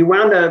 We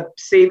wound up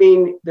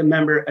saving the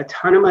member a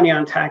ton of money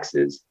on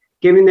taxes,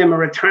 giving them a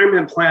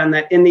retirement plan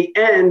that in the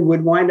end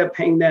would wind up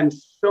paying them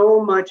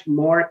so much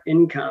more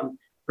income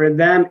for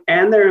them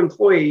and their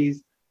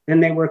employees than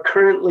they were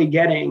currently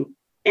getting.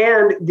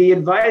 And the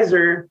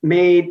advisor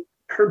made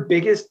her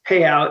biggest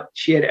payout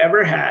she had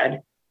ever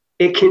had.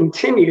 It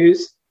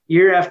continues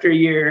year after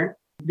year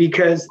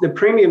because the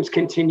premiums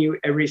continue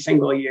every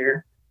single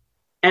year.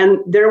 And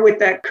they're with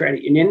that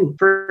credit union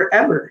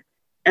forever.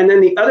 And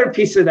then the other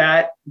piece of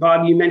that,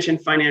 Bob, you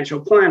mentioned financial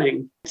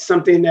planning,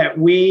 something that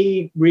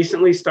we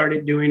recently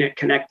started doing at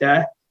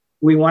Connecta.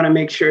 We want to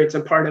make sure it's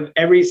a part of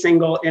every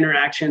single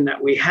interaction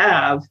that we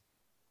have.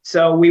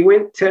 So we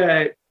went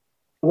to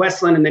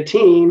Westland and the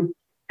team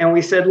and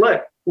we said,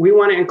 look, we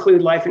want to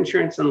include life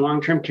insurance and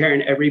long-term care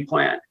in every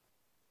plan.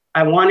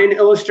 I want an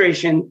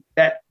illustration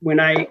that when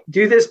I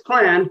do this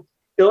plan,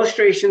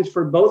 illustrations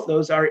for both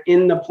those are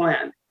in the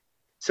plan.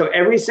 So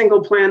every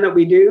single plan that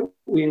we do,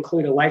 we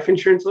include a life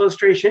insurance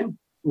illustration,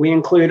 we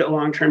include a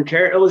long-term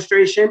care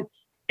illustration,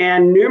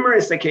 and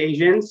numerous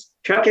occasions,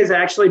 Chuck has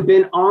actually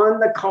been on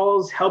the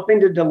calls helping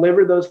to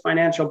deliver those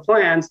financial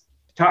plans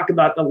to talk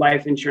about the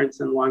life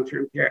insurance and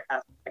long-term care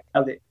aspect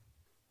of it.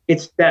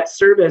 It's that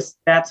service,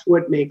 that's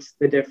what makes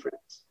the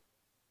difference.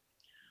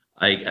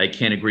 I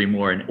can't agree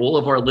more. And all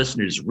of our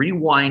listeners,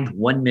 rewind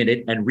 1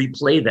 minute and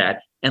replay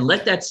that and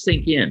let that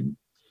sink in.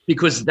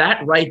 Because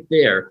that right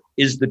there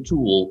is the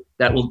tool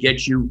that will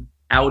get you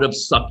out of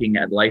sucking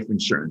at life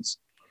insurance.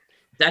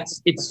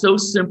 It's so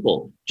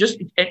simple.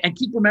 And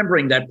keep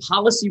remembering that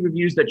policy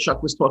reviews that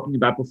Chuck was talking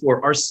about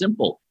before are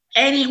simple.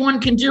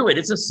 Anyone can do it.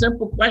 It's a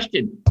simple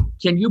question.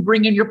 Can you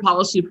bring in your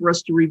policy for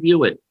us to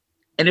review it?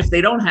 And if they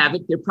don't have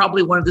it, they're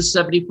probably one of the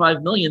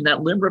 75 million that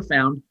LIMRA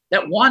found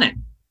that want it.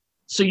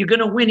 So you're going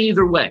to win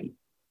either way.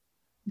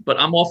 But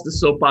I'm off the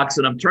soapbox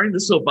and I'm turning the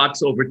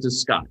soapbox over to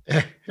Scott.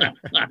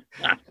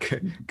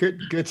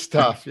 Good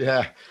stuff.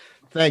 Yeah.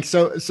 Thanks.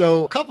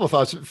 So a couple of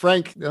thoughts,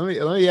 Frank, let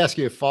me ask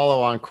you a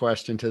follow-on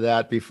question to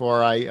that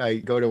before I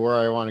go to where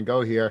I want to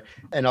go here.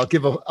 And I'll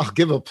give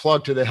a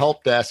plug to the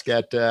help desk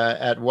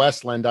at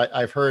Westland.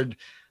 I've heard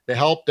the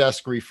help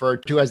desk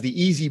referred to as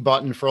the easy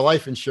button for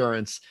life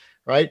insurance,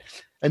 right?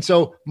 And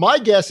so my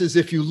guess is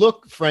if you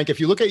look, Frank, if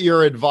you look at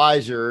your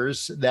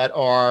advisors that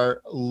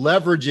are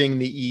leveraging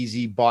the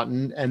easy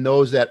button and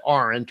those that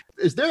aren't,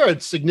 is there a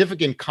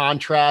significant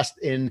contrast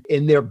in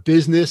their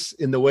business,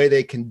 in the way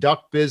they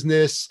conduct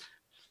business?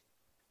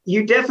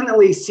 You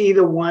definitely see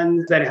the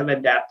ones that have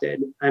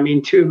adapted. I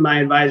mean, 2 of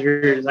my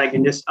advisors, I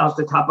can just off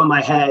the top of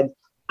my head,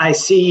 I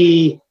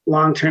see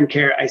long-term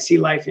care, I see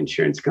life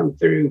insurance come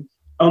through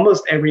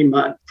almost every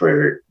month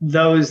for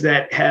those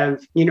that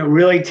have,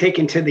 really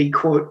taken to the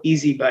quote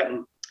easy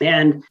button.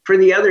 And for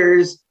the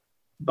others,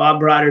 Bob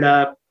brought it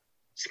up,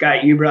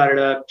 Scott, you brought it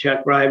up,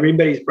 Chuck brought,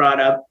 everybody's brought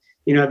up,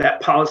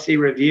 that policy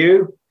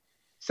review.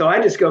 So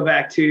I just go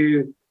back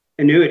to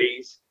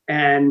annuities,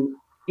 and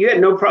you had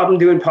no problem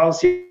doing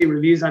policy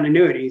reviews on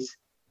annuities.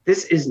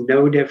 This is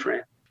no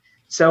different.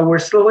 So we're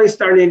slowly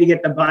starting to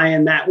get the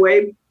buy-in that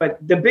way, but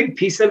the big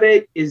piece of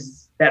it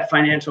is that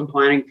financial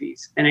planning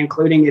piece and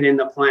including it in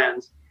the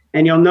plans.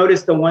 And you'll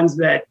notice the ones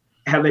that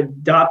have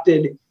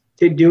adopted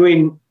to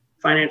doing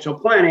financial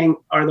planning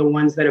are the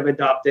ones that have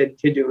adopted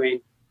to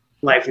doing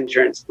life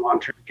insurance and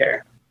long-term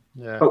care.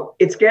 Yeah. But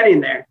it's getting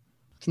there.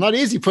 It's not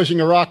easy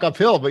pushing a rock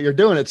uphill, but you're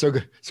doing it. So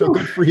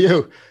good for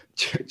you.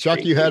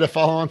 Chuck, you had a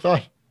follow-on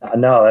thought?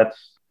 No,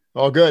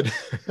 All good.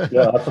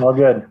 Yeah, that's all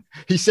good.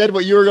 He said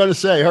what you were going to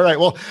say. All right.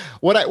 Well,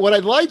 what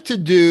I'd like to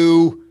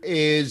do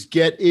is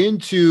get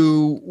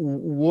into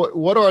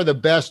what are the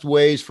best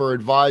ways for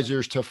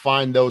advisors to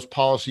find those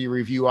policy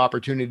review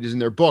opportunities in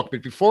their book.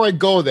 But before I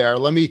go there,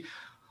 let me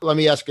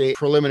ask a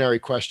preliminary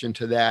question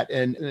to that.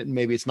 And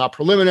maybe it's not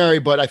preliminary,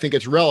 but I think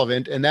it's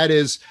relevant. And that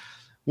is,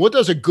 what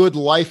does a good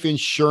life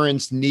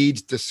insurance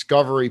needs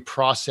discovery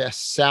process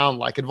sound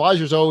like?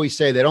 Advisors always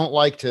say they don't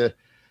like to,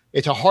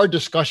 it's a hard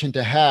discussion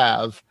to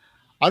have.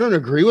 I don't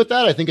agree with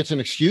that. I think it's an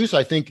excuse.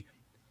 I think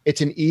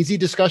it's an easy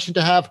discussion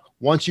to have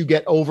once you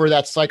get over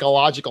that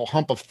psychological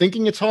hump of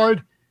thinking it's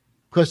hard,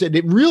 because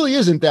it really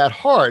isn't that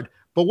hard.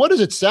 But what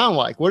does it sound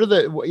like? What are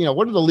the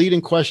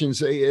leading questions?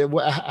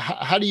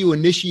 How do you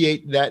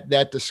initiate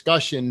that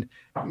discussion?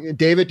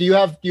 David, do you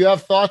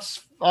have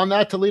thoughts on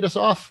that to lead us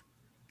off?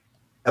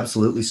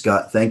 Absolutely,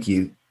 Scott. Thank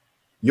you.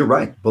 You're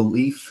right.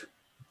 Belief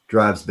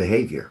drives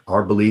behavior.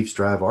 Our beliefs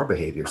drive our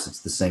behaviors. It's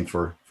the same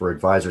for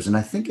advisors. And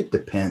I think it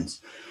depends.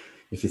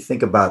 If you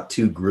think about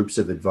two groups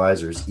of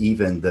advisors,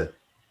 even the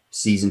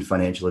seasoned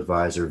financial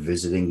advisor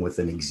visiting with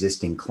an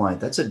existing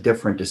client, that's a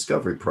different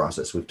discovery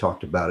process. We've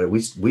talked about it.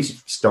 We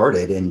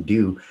started and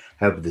do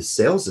have the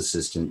sales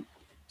assistant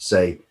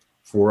say,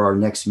 for our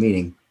next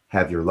meeting,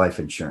 have your life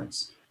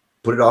insurance.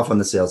 Put it off on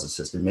the sales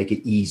assistant. Make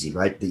it easy,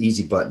 right? The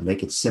easy button.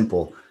 Make it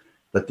simple.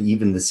 Let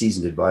even the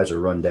seasoned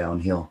advisor run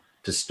downhill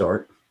to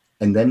start.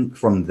 And then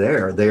from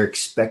there, they're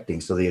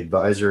expecting. So the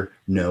advisor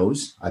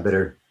knows, I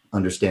better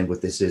understand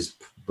what this is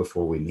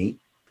before we meet.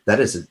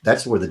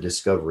 That's where the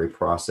discovery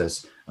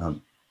process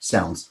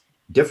sounds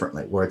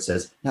differently, where it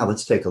says, now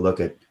let's take a look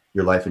at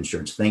your life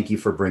insurance. Thank you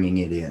for bringing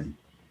it in.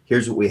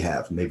 Here's what we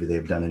have. Maybe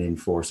they've done an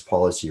in-force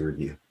policy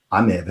review.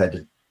 I may have had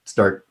to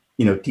start,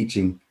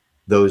 teaching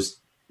those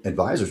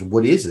advisors,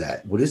 what is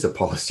that? What is a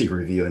policy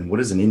review? And what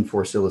does an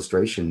in-force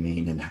illustration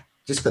mean? And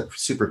just the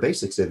super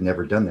basics they've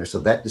never done there. So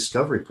that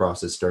discovery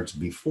process starts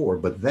before,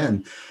 but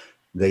then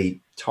they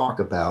talk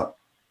about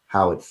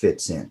how it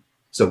fits in.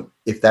 So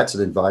if that's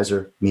an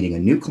advisor meeting a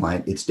new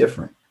client, it's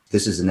different.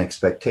 This is an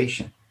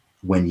expectation.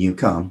 When you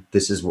come,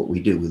 this is what we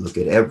do. We look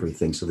at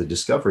everything. So the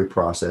discovery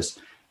process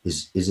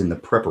is in the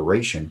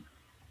preparation.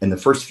 And the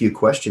first few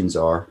questions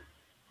are,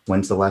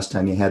 when's the last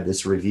time you had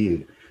this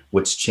reviewed?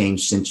 What's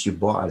changed since you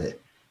bought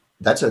it?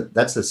 That's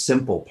a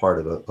simple part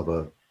of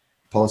a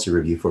policy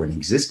review for an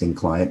existing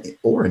client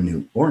or a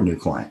new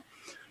client.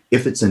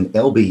 If it's an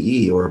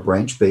LBE or a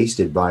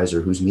branch-based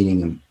advisor who's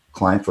meeting a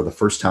client for the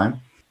first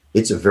time,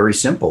 it's a very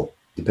simple,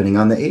 depending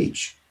on the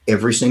age.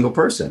 Every single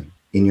person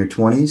in your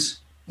 20s,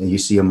 and you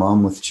see a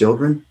mom with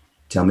children,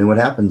 tell me what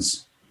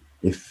happens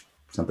if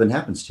something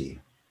happens to you.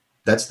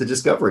 That's the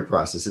discovery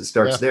process. It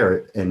starts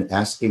there, and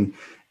asking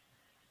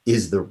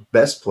is the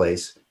best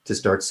place to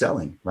start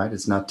selling, right?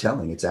 It's not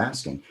telling, it's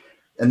asking.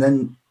 And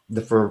then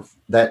for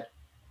that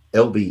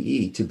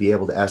LBE to be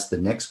able to ask the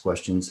next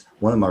questions,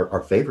 one of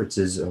our favorites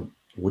is,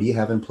 what do you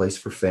have in place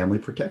for family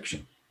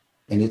protection?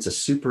 And it's a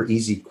super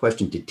easy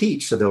question to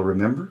teach, so they'll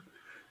remember.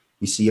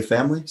 You see a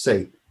family,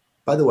 say,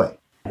 by the way,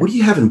 what do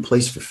you have in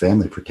place for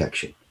family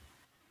protection?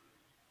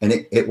 And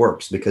it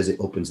works because it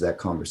opens that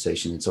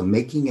conversation. And so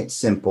making it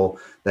simple,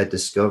 that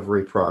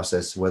discovery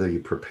process, whether you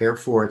prepare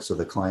for it so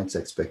the client's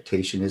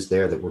expectation is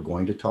there that we're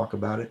going to talk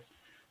about it,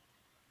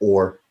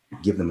 or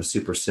give them a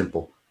super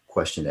simple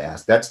question to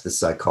ask. That's the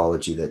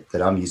psychology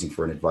that I'm using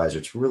for an advisor.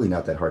 It's really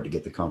not that hard to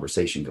get the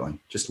conversation going.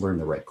 Just learn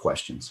the right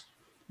questions.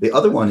 The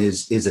other one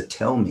is a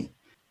tell me.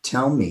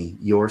 Tell me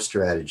your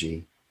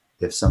strategy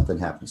if something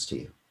happens to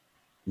you.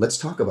 Let's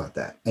talk about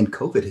that. And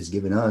COVID has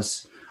given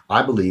us,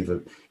 I believe,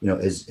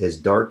 as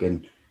dark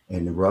and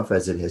rough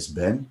as it has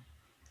been,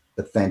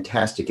 a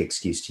fantastic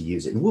excuse to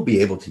use it. And we'll be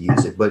able to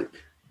use it, but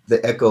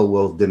the echo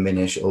will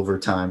diminish over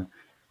time.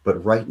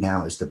 But right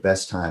now is the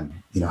best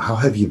time. How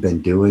have you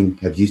been doing?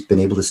 Have you been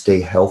able to stay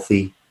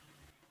healthy?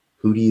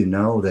 Who do you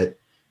know that,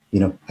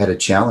 had a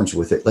challenge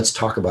with it? Let's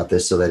talk about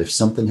this so that if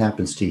something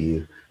happens to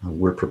you,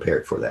 we're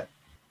prepared for that.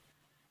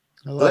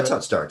 So that's how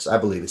it starts. I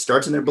believe it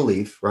starts in their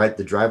belief, right?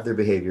 To drive their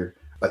behavior.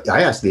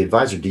 I ask the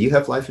advisor, do you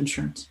have life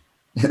insurance?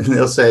 And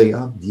they'll say,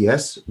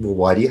 yes. Well,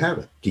 why do you have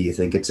it? Do you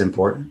think it's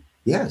important?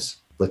 Yes.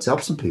 Let's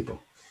help some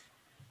people.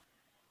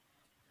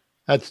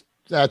 That's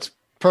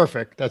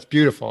perfect. That's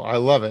beautiful. I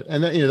love it.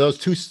 And then, those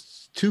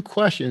two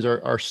questions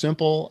are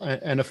simple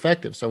and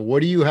effective. So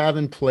what do you have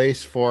in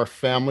place for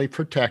family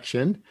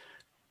protection?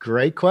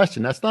 Great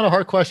question. That's not a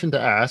hard question to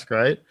ask,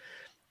 right?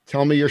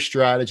 Tell me your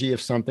strategy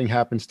if something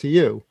happens to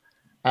you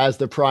as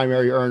the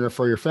primary earner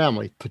for your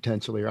family,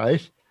 potentially,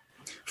 right?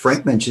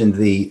 Frank mentioned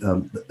the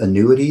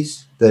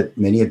annuities that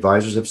many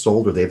advisors have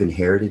sold or they've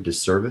inherited to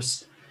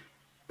service.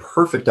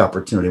 Perfect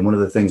opportunity. One of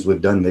the things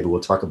we've done, maybe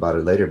we'll talk about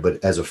it later,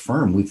 but as a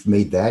firm, we've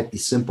made that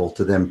simple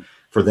for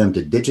them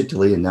to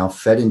digitally and now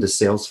fed into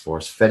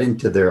Salesforce, fed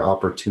into their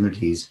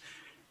opportunities,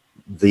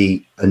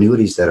 the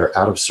annuities that are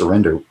out of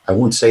surrender. I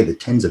won't say the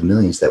tens of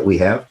millions that we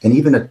have. And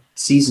even a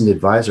seasoned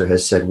advisor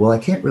has said, well, I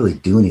can't really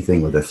do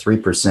anything with a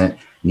 3%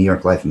 New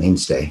York Life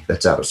mainstay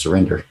that's out of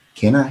surrender.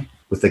 Can I?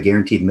 With the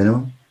guaranteed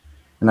minimum?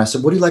 And I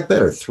said, what do you like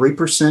better,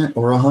 3%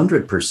 or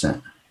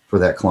 100% for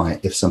that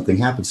client if something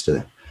happens to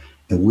them?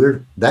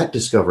 And that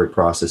discovery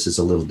process is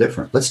a little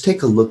different. Let's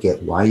take a look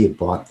at why you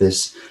bought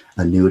this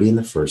annuity in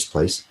the first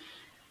place.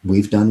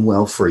 We've done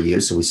well for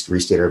you, so we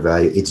restate our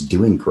value. It's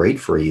doing great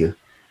for you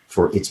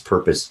for its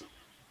purpose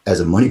as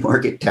a money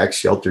market, tax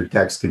sheltered,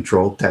 tax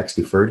controlled, tax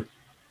deferred,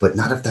 but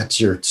not if that's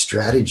your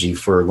strategy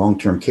for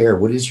long-term care.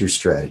 What is your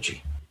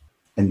strategy?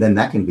 And then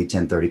that can be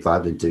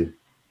 1035 into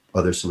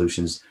other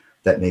solutions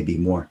that may be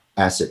more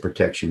asset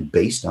protection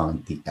based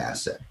on the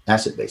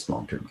asset-based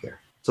long-term care.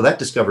 So that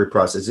discovery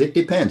process, it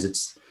depends.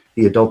 It's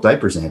the adult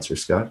diapers answer,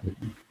 Scott.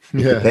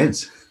 It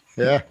depends.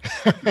 Yeah.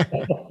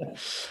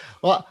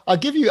 Well, I'll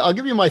give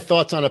you my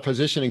thoughts on a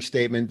positioning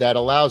statement that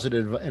allows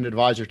an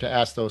advisor to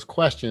ask those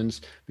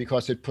questions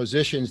because it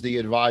positions the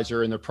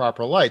advisor in the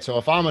proper light. So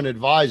if I'm an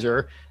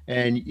advisor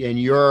and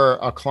you're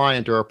a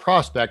client or a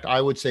prospect,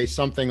 I would say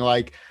something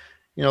like,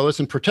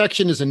 listen,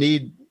 protection is a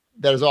need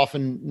that is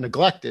often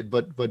neglected,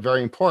 but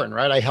very important,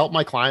 right? I help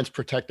my clients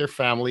protect their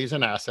families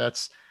and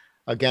assets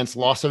against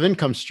loss of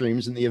income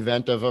streams in the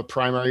event of a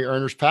primary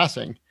earner's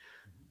passing.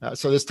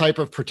 So this type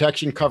of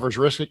protection covers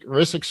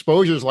risk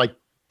exposures like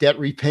debt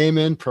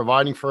repayment,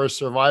 providing for a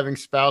surviving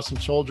spouse and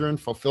children,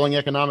 fulfilling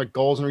economic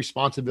goals and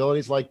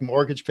responsibilities like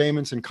mortgage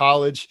payments in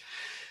college,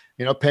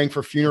 paying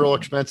for funeral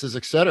expenses,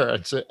 et cetera.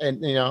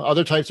 And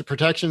other types of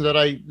protections that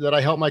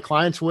I help my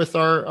clients with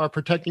are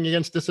protecting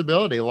against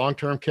disability,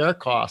 long-term care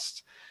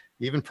costs,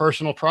 even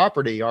personal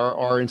property.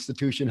 Our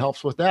institution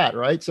helps with that,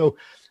 right? So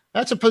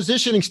that's a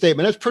positioning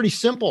statement. That's pretty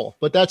simple,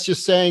 but that's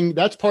just saying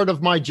that's part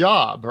of my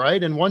job,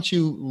 right? And once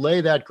you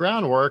lay that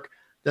groundwork,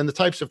 then the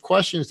types of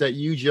questions that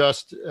you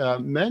just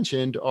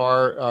mentioned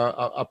are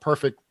a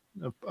perfect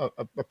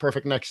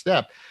next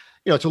step.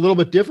 It's a little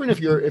bit different if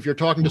you're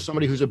talking to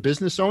somebody who's a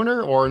business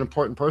owner or an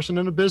important person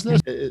in a business.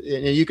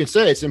 And you can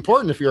say it's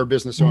important if you're a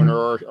business owner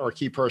or a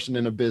key person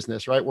in a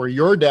business, right? Where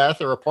your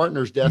death or a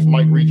partner's death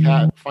might wreak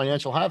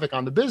financial havoc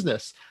on the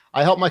business.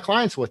 I help my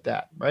clients with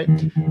that, right?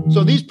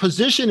 So these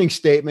positioning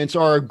statements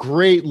are a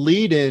great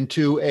lead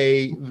into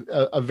a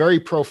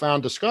very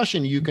profound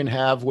discussion you can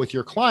have with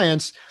your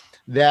clients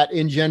that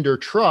engender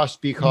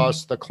trust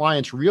because the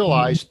clients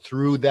realize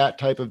through that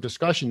type of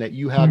discussion that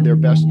you have their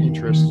best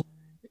interests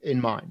in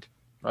mind,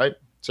 right?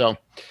 So,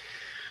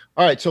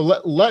 all right. So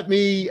let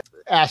me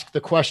ask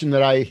the question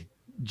that I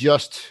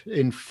just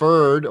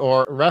inferred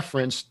or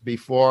referenced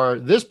before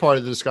this part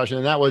of the discussion.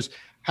 And that was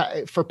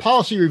for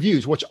policy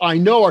reviews, which I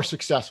know are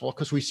successful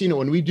because we've seen it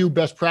when we do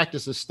best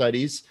practices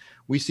studies,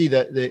 we see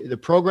that the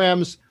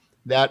programs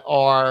that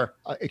are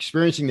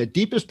experiencing the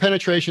deepest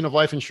penetration of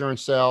life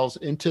insurance sales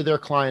into their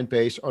client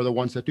base are the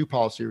ones that do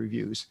policy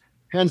reviews.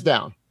 Hands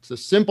down. It's the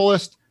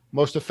simplest,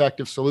 most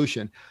effective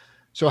solution.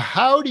 So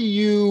how do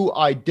you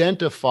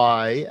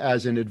identify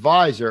as an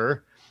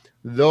advisor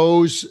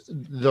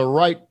the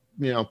right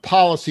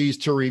policies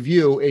to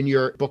review in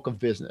your book of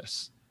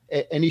business?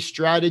 Any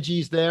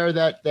strategies there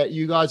that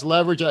you guys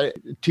leverage?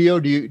 Tio,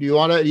 do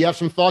you have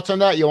some thoughts on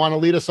that? You want to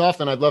lead us off?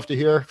 And I'd love to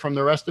hear from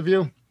the rest of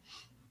you.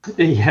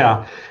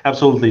 Yeah,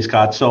 absolutely,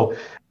 Scott. So,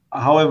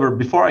 however,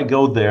 before I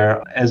go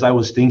there, as I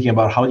was thinking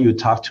about how you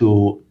talk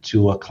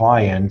to a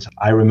client,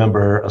 I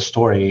remember a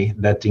story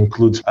that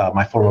includes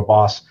my former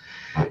boss.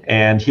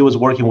 And he was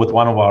working with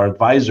one of our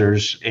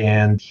advisors,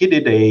 and he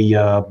did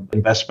a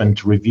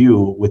investment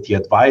review with the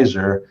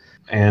advisor,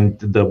 and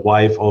the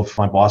wife of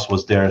my boss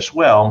was there as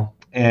well.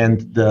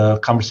 And the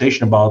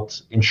conversation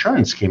about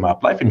insurance came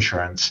up, life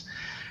insurance.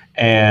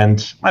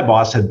 And my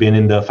boss had been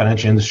in the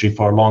financial industry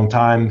for a long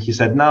time. He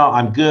said, no,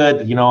 I'm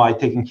good. I've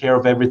taken care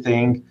of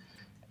everything.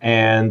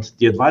 And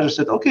the advisor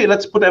said, okay,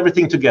 let's put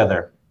everything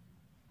together.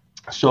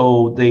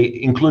 So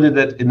they included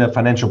it in the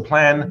financial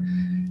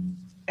plan.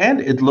 And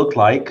it looked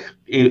like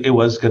it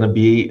was going to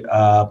be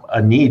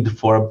a need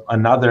for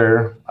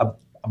another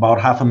about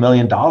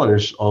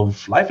 $500,000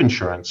 of life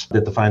insurance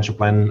that the financial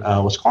plan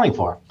was calling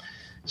for.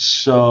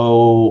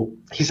 So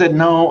he said,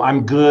 no,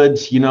 I'm good.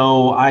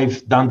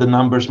 I've done the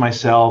numbers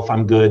myself.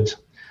 I'm good.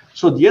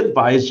 So the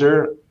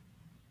advisor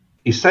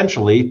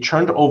essentially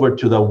turned over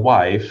to the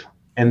wife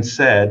and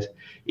said,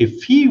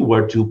 if he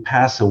were to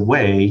pass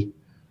away,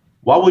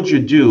 what would you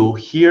do?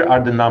 Here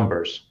are the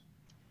numbers.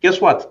 Guess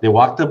what? They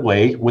walked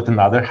away with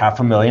another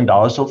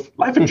 $500,000 of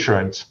life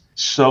insurance.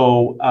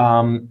 So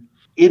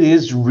it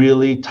is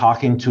really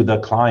talking to the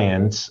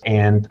clients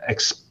and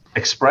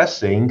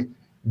expressing,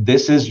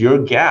 this is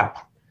your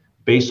gap.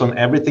 Based on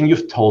everything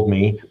you've told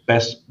me,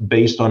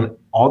 based on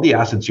all the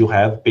assets you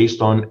have,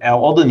 based on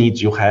all the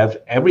needs you have,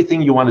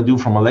 everything you want to do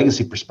from a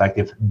legacy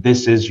perspective,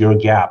 this is your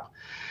gap.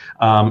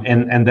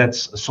 And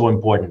that's so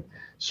important.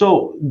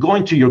 So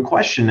going to your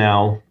question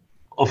now,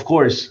 of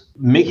course,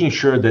 making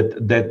sure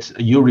that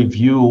you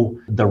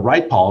review the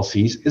right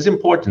policies is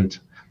important.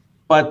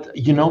 But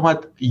you know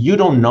what? You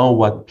don't know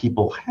what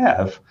people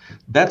have.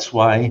 That's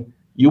why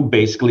you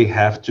basically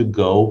have to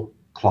go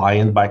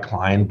client by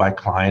client by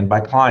client by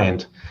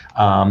client.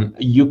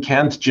 You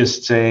can't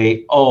just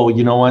say, oh,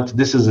 you know what,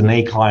 this is an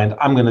A client,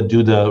 I'm going to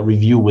do the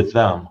review with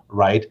them,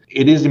 right?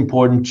 It is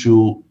important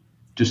to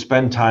to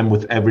spend time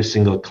with every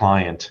single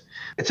client.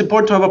 It's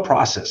important to have a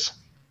process.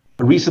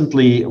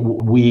 Recently,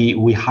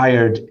 we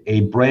hired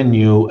a brand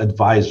new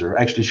advisor.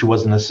 Actually, she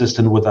was an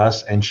assistant with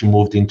us and she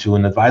moved into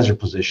an advisor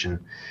position.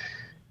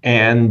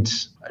 And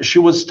she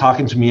was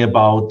talking to me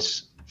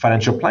about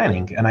financial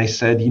planning. And I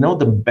said,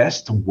 the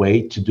best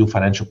way to do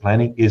financial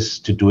planning is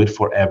to do it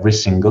for every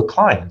single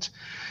client.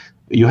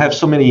 You have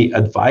so many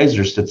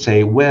advisors that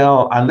say,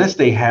 well, unless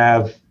they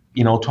have,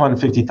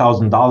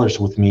 $250,000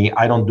 with me,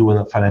 I don't do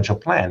a financial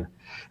plan.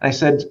 And I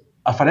said,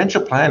 a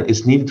financial plan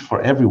is needed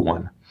for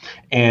everyone.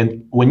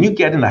 And when you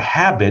get in the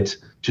habit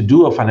to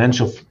do a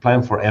financial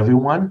plan for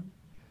everyone,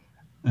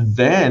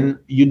 then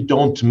you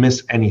don't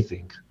miss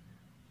anything.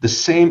 The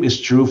same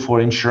is true for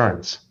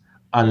insurance.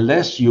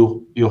 Unless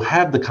you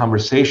have the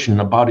conversation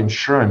about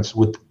insurance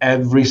with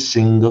every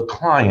single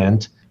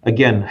client,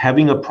 again,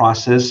 having a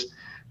process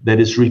that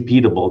is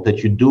repeatable,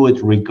 that you do it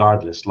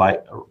regardless,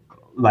 like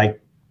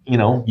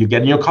you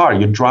get in your car,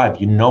 you drive,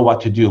 you know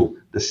what to do.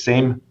 The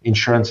same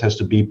insurance has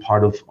to be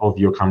part of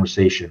your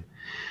conversation.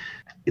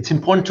 It's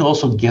important to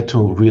also get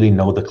to really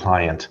know the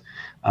client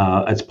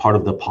as part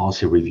of the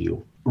policy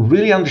review.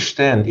 Really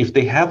understand if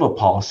they have a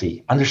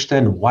policy,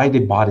 understand why they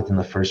bought it in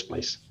the first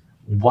place.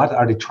 What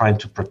are they trying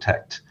to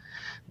protect?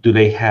 Do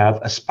they have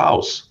a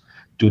spouse?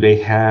 Do they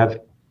have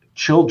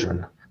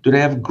children? Do they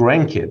have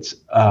grandkids?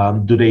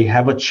 Do they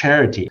have a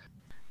charity?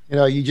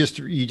 You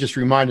just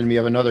reminded me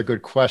of another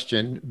good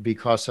question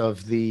because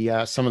of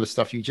the some of the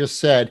stuff you just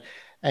said.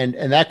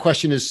 And that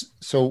question is,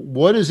 so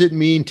what does it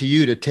mean to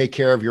you to take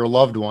care of your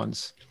loved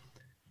ones?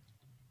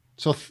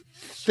 So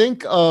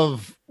think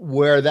of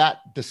where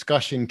that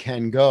discussion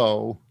can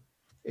go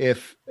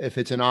if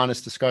it's an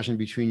honest discussion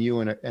between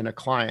you and a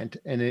client,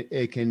 and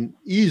it can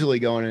easily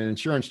go in an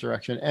insurance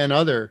direction and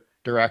other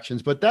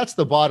directions, but that's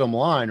the bottom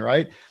line,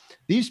 right?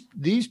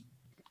 These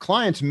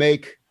clients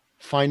make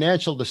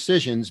financial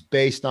decisions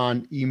based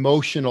on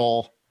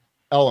emotional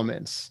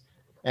elements.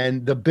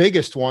 And the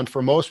biggest one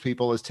for most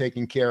people is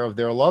taking care of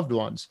their loved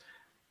ones.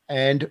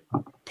 And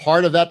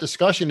part of that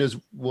discussion is,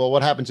 well,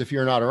 what happens if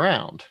you're not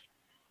around,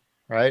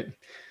 right?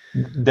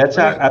 That's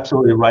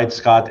absolutely right,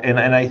 Scott. And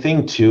I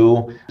think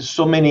too,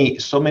 so many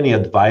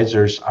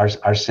advisors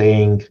are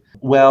saying,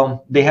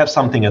 well, they have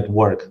something at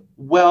work.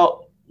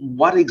 Well,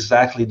 what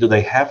exactly do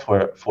they have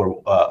for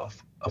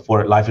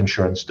life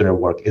insurance to their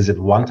work? Is it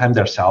one time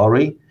their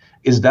salary?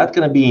 Is that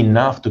going to be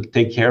enough to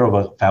take care of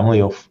a family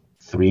of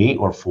 3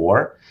 or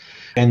 4?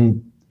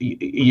 And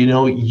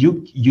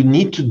you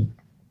need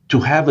to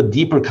have a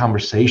deeper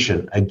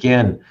conversation.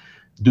 Again,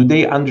 do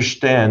they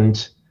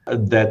understand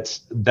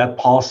that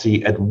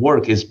policy at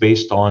work is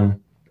based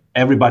on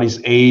everybody's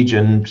age,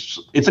 and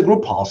it's a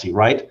group policy,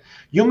 right?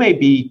 You may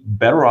be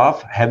better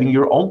off having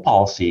your own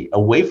policy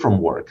away from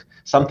work,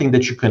 something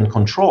that you can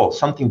control,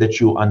 something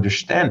that you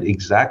understand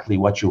exactly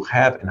what you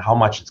have and how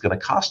much it's going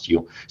to cost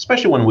you,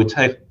 especially when we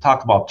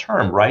talk about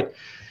term, right?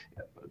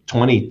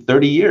 20,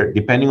 30 years,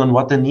 depending on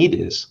what the need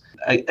is.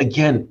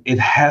 Again, it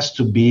has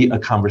to be a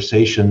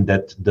conversation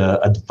that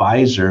the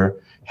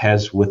advisor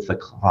has with the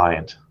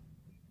client.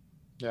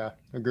 Yeah,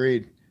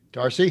 agreed.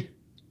 Darcy?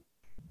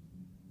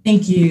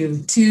 Thank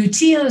you. To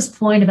Tio's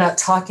point about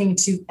talking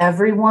to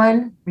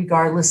everyone,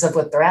 regardless of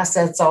what their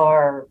assets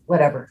are, or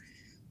whatever.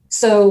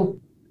 So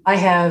I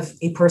have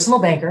a personal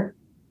banker.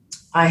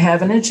 I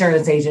have an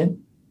insurance agent.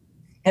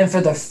 And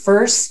for the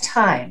first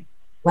time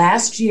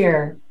last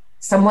year,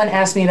 someone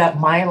asked me about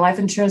my life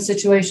insurance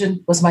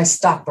situation was my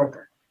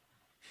stockbroker.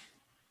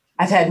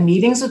 I've had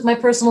meetings with my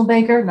personal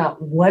banker,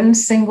 not one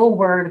single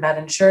word about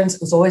insurance.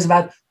 It was always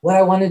about what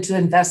I wanted to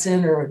invest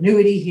in, or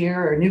annuity here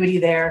or annuity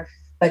there,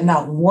 but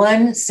not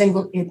one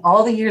single, in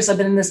all the years I've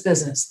been in this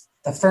business,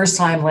 the first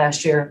time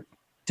last year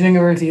doing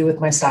a review with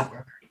my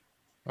stockbroker.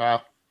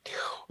 Wow.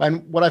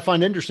 And what I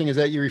find interesting is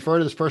that you refer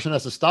to this person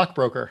as a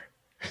stockbroker.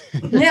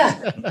 Yeah.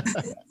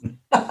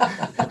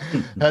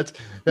 That's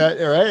that,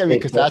 right? I mean,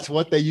 because that's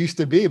what they used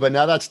to be, but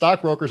now that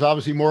stockbroker is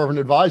obviously more of an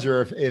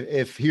advisor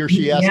if he or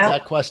she asks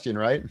that question,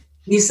 right?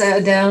 We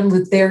sat down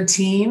with their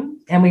team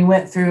and we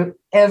went through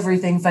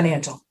everything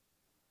financial.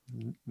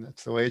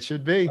 That's the way it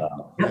should be.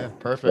 Yeah,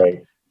 perfect.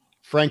 Right.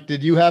 Frank,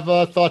 did you have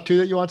a thought too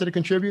that you wanted to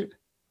contribute?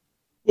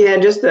 Yeah,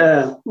 just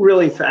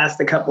really fast,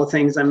 a couple of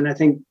things. I mean, I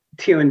think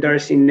Tio and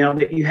Darcy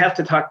nailed it. You have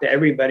to talk to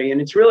everybody. And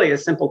it's really a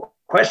simple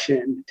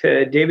question.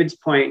 To David's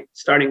point,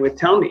 starting with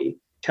tell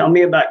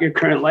me about your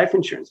current life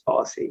insurance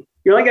policy.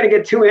 You only got to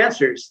get 2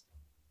 answers.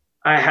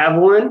 I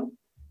have one,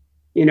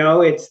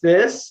 it's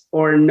this,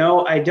 or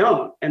no, I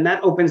don't. And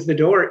that opens the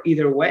door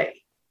either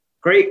way.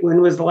 Great.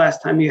 When was the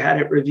last time you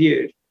had it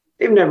reviewed?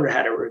 They've never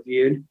had it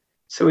reviewed.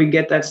 So we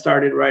get that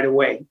started right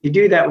away. You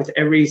do that with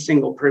every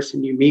single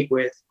person you meet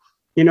with.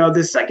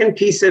 The second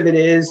piece of it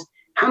is,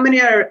 how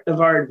many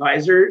of our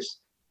advisors,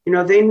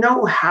 they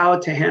know how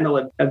to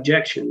handle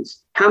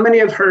objections. How many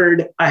have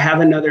heard, I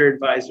have another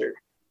advisor,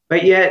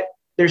 but yet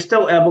they're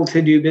still able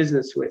to do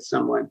business with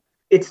someone?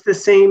 It's the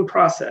same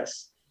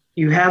process.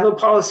 You have a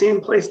policy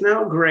in place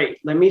now? Great.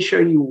 Let me show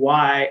you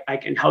why I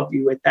can help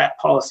you with that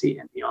policy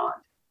and beyond.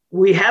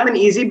 We have an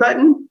easy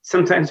button.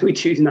 sometimes we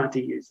choose not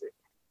to use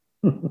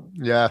it.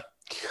 Yeah.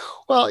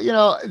 Well,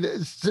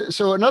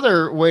 so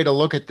another way to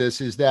look at this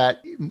is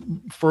that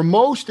for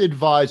most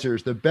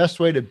advisors, the best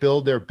way to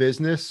build their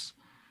business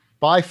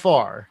by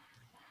far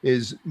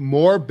is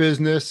more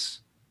business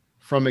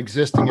from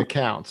existing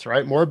accounts,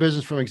 right? More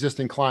business from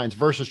existing clients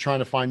versus trying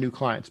to find new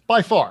clients.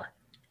 By far,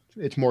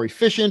 it's more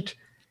efficient,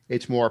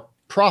 it's more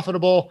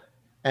profitable,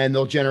 and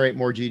they'll generate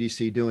more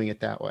GDC doing it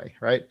that way,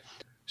 right?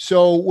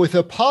 So with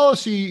a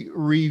policy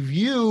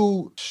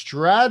review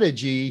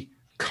strategy,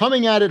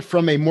 coming at it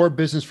from a more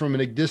business from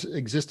an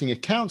existing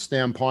account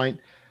standpoint,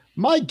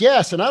 my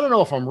guess, and I don't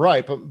know if I'm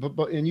right,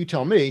 but and you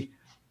tell me,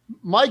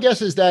 my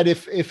guess is that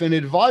if an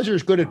advisor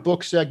is good at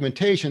book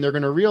segmentation, they're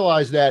going to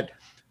realize that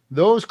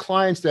those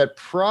clients that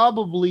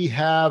probably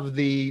have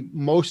the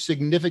most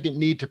significant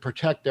need to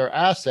protect their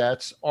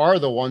assets are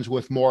the ones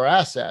with more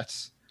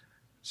assets.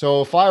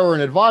 So if I were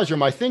an advisor,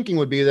 my thinking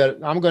would be that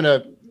I'm going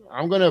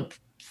to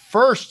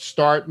first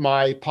start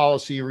my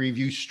policy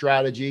review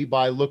strategy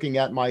by looking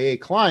at my A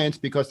clients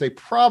because they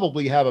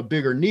probably have a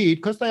bigger need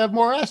because they have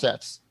more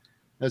assets.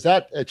 Is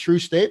that a true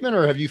statement,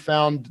 or have you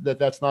found that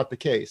that's not the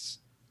case?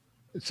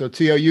 So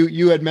Tio,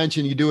 you had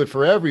mentioned you do it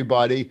for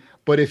everybody,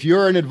 but if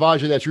you're an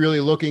advisor that's really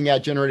looking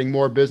at generating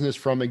more business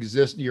from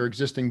your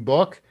existing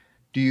book,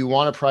 do you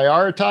want to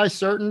prioritize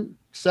certain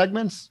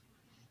segments?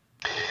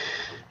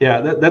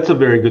 Yeah, that's a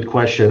very good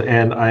question.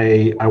 And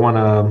I want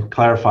to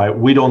clarify,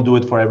 we don't do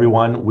it for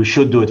everyone. We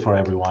should do it for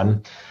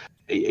everyone.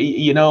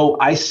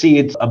 I see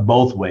it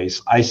both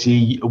ways. I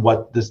see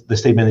what the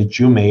statement that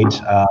you made,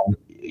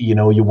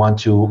 you want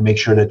to make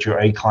sure that your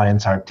A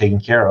clients are taken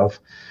care of.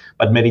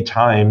 But many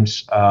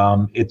times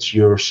it's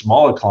your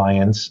smaller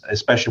clients,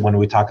 especially when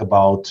we talk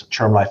about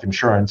term life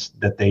insurance,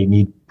 that they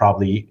need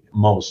probably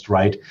most,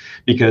 right?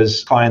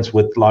 Because clients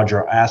with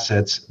larger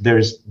assets,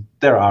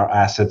 there are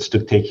assets to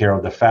take care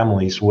of the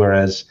families,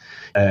 whereas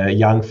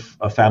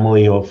a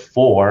family of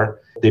 4,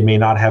 they may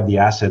not have the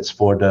assets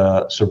for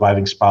the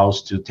surviving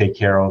spouse to take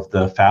care of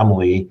the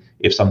family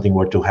if something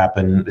were to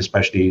happen,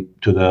 especially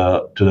to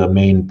the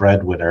main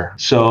breadwinner.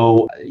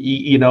 So,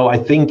 I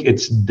think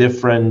it's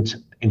different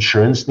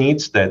insurance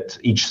needs that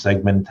each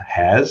segment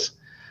has.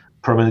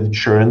 Permanent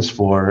insurance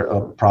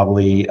for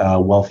probably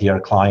wealthier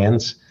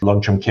clients,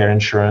 long-term care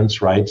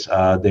insurance, right?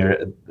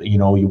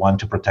 You want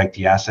to protect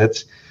the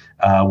assets.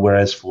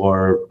 Whereas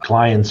for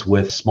clients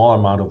with small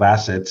amount of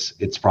assets,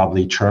 it's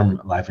probably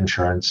term life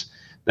insurance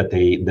that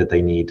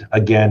they need.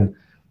 Again,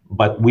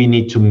 but we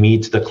need to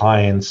meet the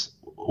clients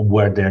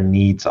where their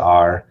needs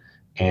are.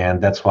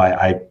 And that's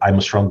why I'm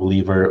a strong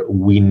believer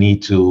we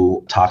need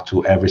to talk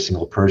to every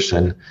single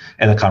person,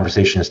 and the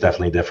conversation is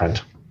definitely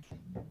different.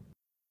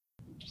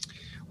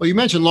 Well, you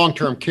mentioned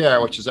long-term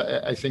care, which is,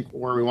 I think,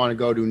 where we want to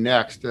go to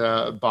next.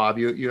 Bob,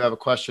 you have a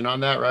question on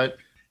that, right?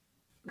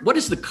 What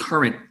is the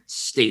current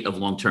state of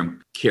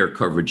long-term care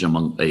coverage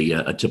among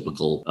a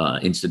typical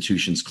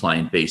institution's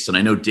client base? And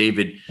I know,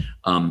 David,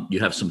 you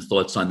have some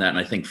thoughts on that, and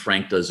I think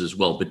Frank does as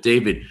well. But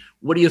David,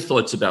 what are your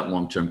thoughts about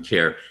long-term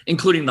care,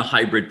 including the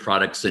hybrid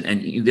products and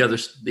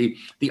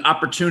the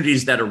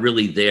opportunities that are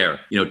really there,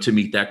 to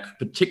meet that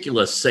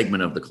particular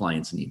segment of the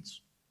client's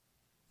needs?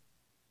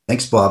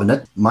 Thanks, Bob.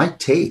 And my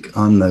take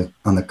on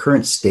the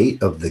current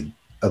state of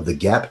the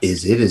gap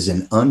is it is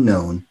an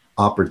unknown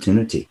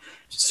opportunity.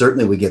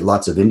 Certainly, we get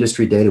lots of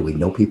industry data. We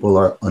know people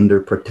are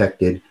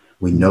underprotected.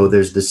 We know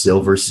there's the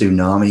silver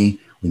tsunami.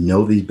 We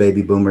know these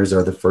baby boomers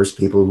are the first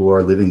people who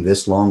are living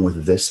this long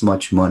with this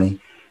much money.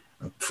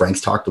 Frank's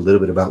talked a little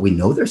bit about, we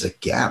know there's a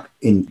gap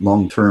in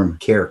long-term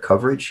care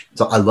coverage.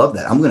 So I love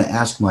that. I'm going to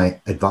ask my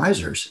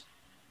advisors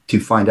to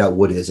find out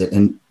what is it.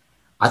 And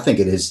I think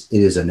it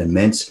is an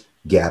immense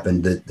gap.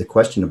 And the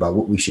question about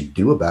what we should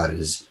do about it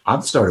is,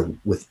 I've started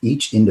with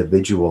each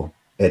individual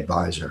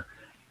advisor.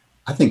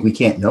 I think we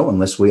can't know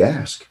unless we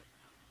ask.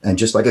 And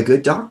just like a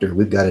good doctor,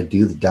 we've got to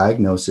do the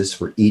diagnosis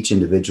for each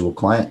individual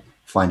client,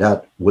 find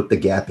out what the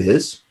gap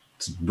is.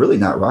 It's really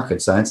not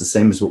rocket science, the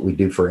same as what we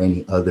do for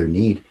any other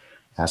need.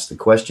 Ask the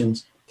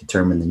questions,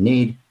 determine the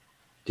need,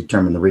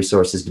 determine the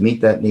resources to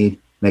meet that need,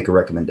 make a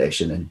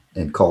recommendation,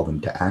 and call them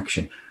to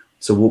action.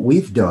 So what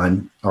we've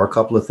done are a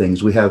couple of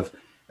things. We have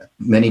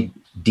many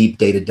deep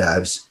data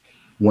dives.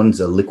 One's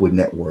a liquid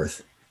net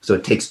worth. So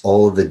it takes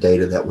all of the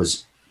data that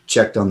was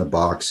checked on the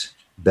box,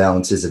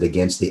 balances it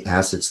against the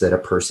assets that a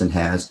person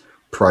has,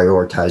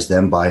 prioritize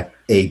them by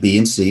A, B,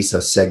 and C. So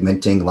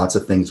segmenting, lots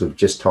of things we've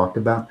just talked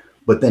about.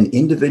 But then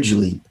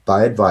individually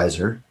by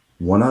advisor,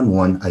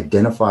 one-on-one,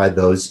 identify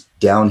those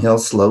downhill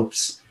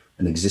slopes.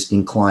 An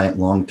existing client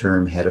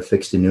long-term had a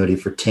fixed annuity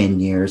for 10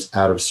 years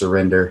out of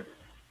surrender.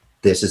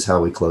 This is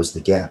how we close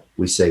the gap.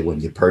 We say, when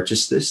you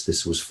purchased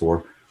this was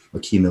for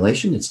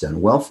accumulation. It's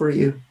done well for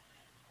you.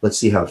 Let's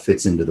see how it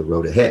fits into the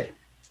road ahead.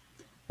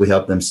 We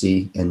help them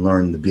see and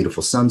learn the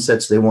beautiful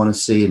sunsets they want to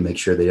see and make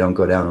sure they don't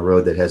go down a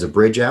road that has a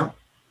bridge out.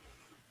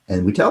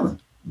 And we tell them,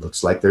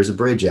 looks like there's a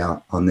bridge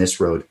out on this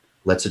road.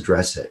 Let's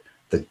address it.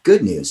 The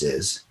good news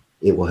is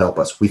it will help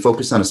us. We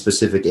focus on a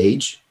specific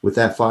age with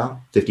that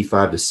file,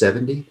 55 to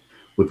 70.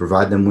 We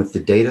provide them with the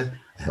data.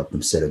 I help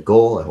them set a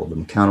goal. I hold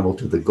them accountable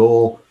to the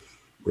goal.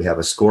 We have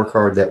a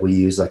scorecard that we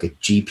use, like a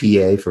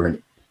GPA for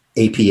an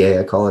APA.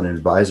 I call it an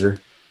advisor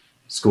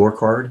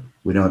scorecard.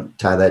 We don't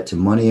tie that to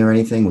money or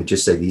anything. We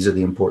just say these are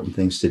the important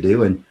things to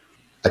do. And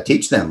I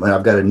teach them.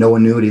 I've got a no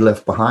annuity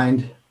left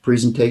behind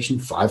presentation,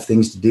 5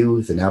 things to do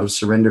with an out of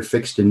surrender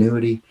fixed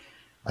annuity.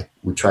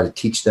 We try to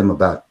teach them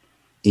about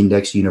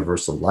index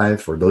universal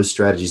life or those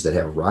strategies that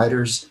have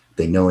riders.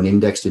 They know an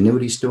indexed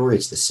annuity story.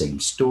 It's the same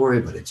story,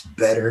 but it's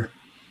better.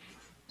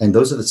 And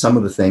those are some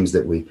of the things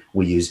that we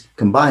use,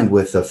 combined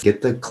with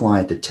get the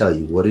client to tell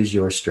you, what is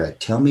your strat?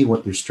 Tell me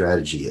what your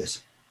strategy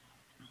is.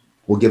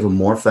 We'll give them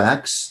more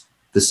facts.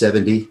 The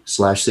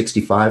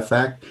 70/65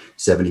 fact,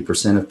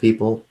 70% of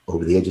people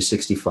over the age of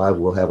 65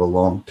 will have a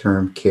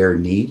long-term care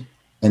need.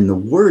 And the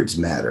words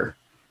matter.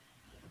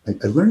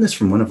 I learned this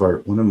from one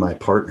of my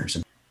partners.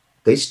 And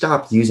they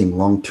stopped using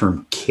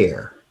long-term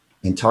care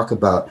and talk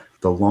about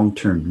the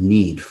long-term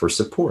need for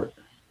support.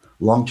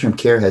 Long-term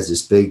care has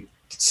this big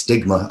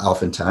stigma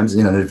oftentimes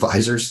in an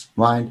advisor's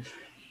mind,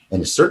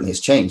 and it certainly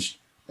has changed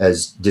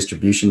as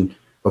distribution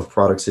of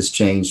products has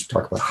changed.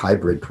 Talk about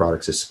hybrid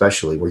products,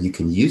 especially where you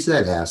can use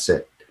that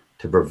asset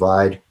to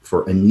provide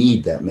for a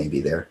need that may be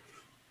there.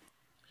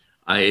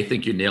 I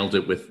think you nailed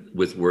it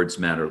with words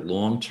matter.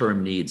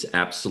 Long-term needs,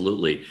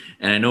 absolutely.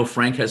 And I know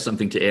Frank has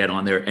something to add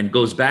on there and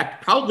goes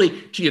back probably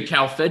to your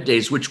CalFed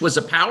days, which was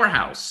a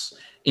powerhouse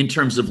in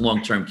terms of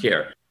long-term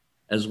care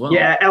as well.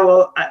 Yeah,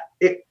 well,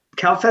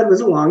 CalFed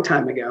was a long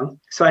time ago.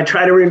 So I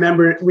try to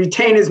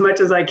retain as much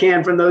as I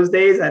can from those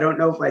days. I don't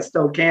know if I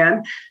still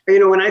can.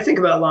 But, when I think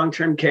about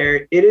long-term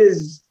care,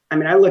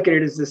 I look at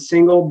it as the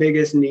single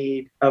biggest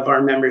need of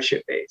our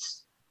membership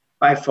base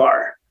by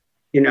far.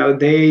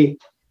 They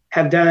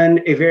have done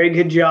a very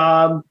good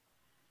job,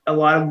 a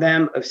lot of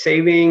them, of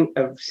saving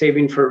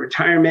for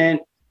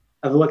retirement,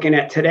 of looking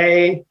at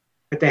today,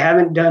 but they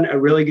haven't done a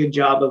really good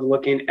job of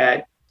looking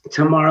at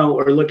tomorrow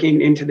or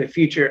looking into the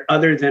future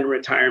other than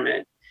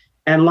retirement.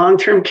 And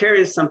long-term care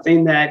is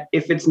something that,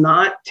 if it's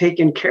not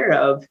taken care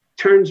of,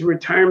 turns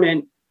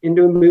retirement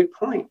into a moot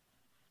point.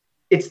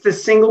 It's the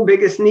single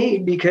biggest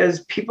need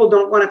because people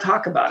don't want to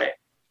talk about it.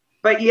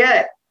 But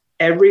yet,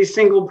 every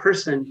single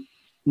person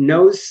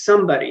knows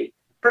somebody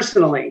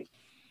personally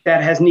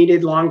that has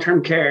needed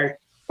long-term care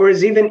or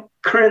is even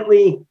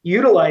currently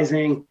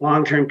utilizing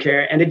long-term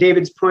care. And to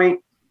David's point,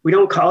 we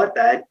don't call it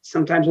that.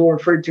 Sometimes we'll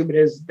refer to it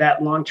as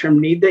that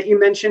long-term need that you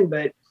mentioned,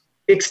 but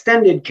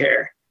extended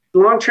care.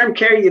 Long-term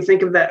care, you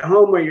think of that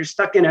home where you're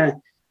stuck in a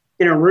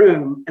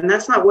room, and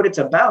that's not what it's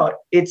about.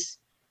 It's,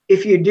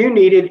 if you do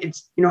need it,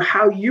 it's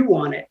how you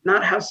want it,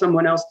 not how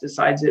someone else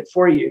decides it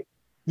for you.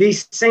 The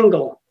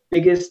single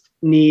biggest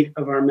need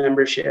of our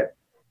membership.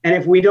 And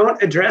if we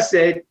don't address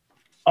it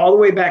all the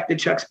way back to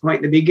Chuck's point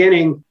in the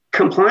beginning,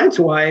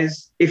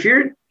 compliance-wise, if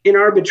you're in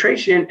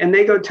arbitration and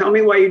they go, tell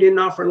me why you didn't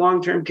offer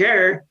long-term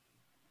care,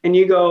 and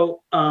you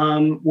go,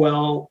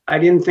 well, I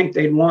didn't think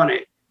they'd want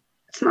it.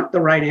 That's not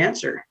the right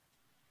answer.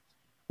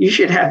 You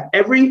should have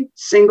every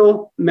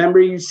single member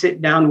you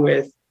sit down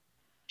with,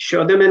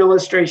 show them an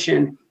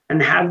illustration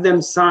and have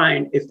them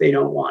sign if they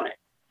don't want it.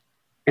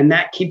 And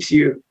that keeps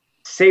you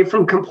safe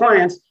from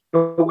compliance.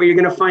 But what you're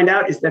going to find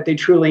out is that they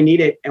truly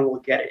need it and will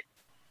get it.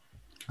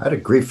 I'd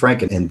agree,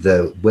 Frank. And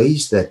the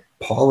ways that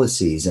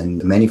policies and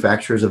the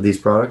manufacturers of these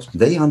products,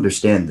 they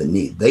understand the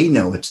need. They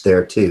know it's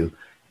there too.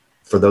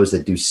 For those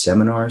that do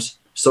seminars,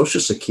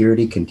 Social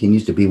Security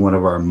continues to be one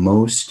of our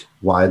most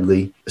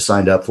widely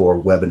signed up for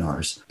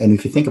webinars. And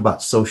if you think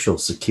about Social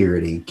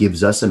Security, it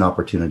gives us an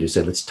opportunity to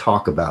say, let's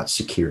talk about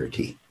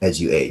security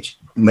as you age.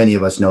 Many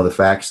of us know the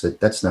facts that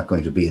that's not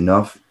going to be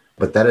enough,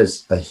 but that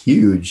is a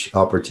huge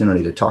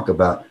opportunity to talk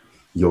about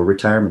your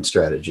retirement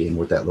strategy and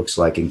what that looks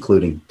like,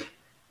 including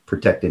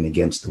protecting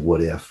against the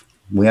what if.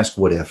 We ask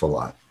what if a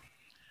lot.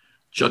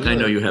 Chuck, I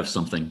know you have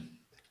something.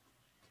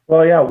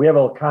 Well, yeah, we have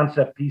a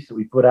concept piece that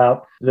we put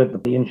out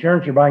that the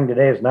insurance you're buying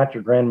today is not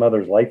your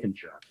grandmother's life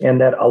insurance.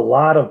 And that a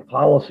lot of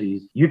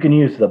policies, you can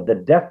use the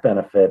death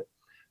benefit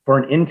for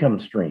an income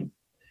stream.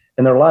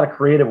 And there are a lot of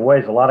creative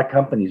ways. A lot of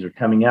companies are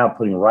coming out,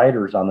 putting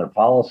riders on their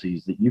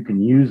policies that you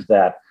can use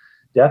that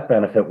death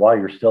benefit while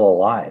you're still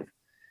alive.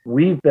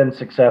 We've been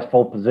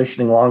successful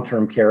positioning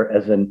long-term care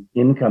as an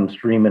income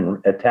stream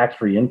and a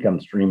tax-free income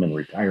stream in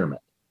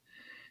retirement.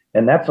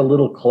 And that's a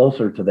little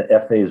closer to the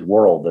FA's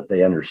world that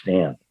they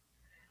understand.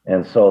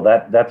 And so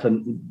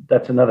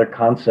that's another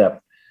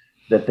concept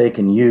that they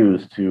can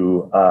use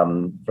to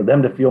for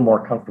them to feel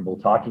more comfortable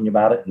talking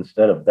about it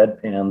instead of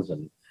bedpans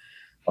and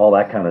all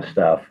that kind of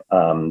stuff.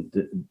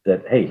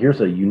 That, hey, here's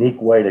a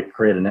unique way to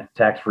create a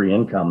tax-free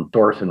income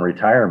source in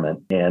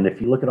retirement. And if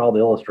you look at all the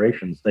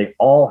illustrations, they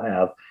all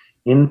have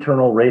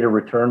internal rate of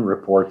return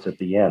reports at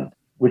the end,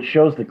 which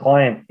shows the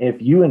client,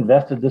 if you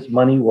invested this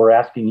money we're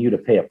asking you to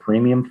pay a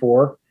premium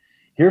for,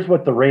 here's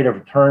what the rate of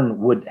return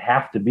would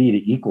have to be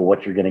to equal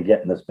what you're going to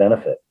get in this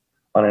benefit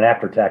on an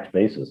after-tax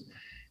basis.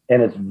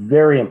 And it's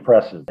very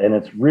impressive. And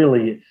it's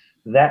really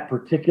that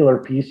particular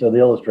piece of the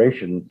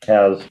illustration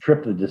has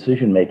tripped the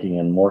decision-making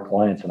in more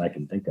clients than I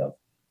can think of.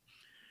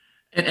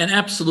 And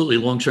absolutely,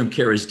 long-term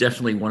care is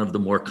definitely one of the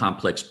more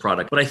complex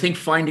products. But I think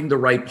finding the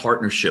right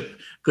partnership,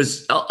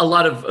 because a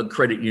lot of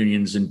credit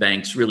unions and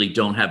banks really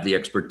don't have the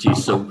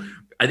expertise. So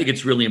I think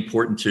it's really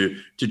important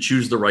to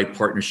choose the right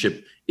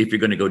partnership if you're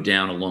going to go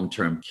down a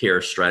long-term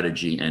care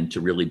strategy and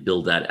to really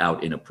build that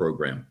out in a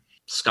program.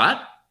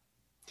 Scott?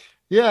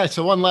 Yeah,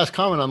 so one last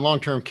comment on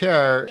long-term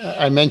care.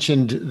 I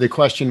mentioned the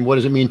question, what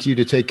does it mean to you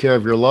to take care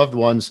of your loved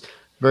ones?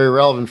 Very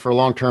relevant for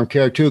long-term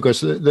care too,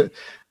 because the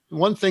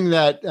one thing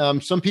that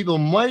some people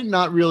might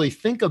not really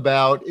think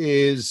about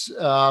is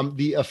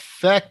the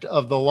effect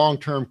of the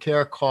long-term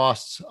care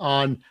costs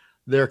on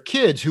their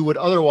kids who would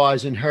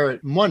otherwise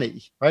inherit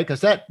money, right?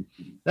 Because that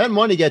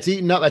money gets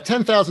eaten up at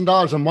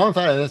 $10,000 a month.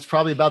 That's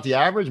probably about the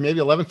average, maybe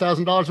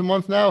 $11,000 a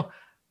month now.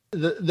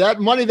 That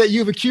money that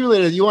you've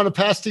accumulated, you want to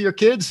pass to your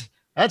kids,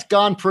 that's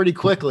gone pretty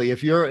quickly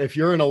if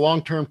you're in a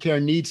long-term care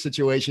needs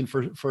situation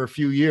for a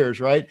few years,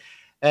 right?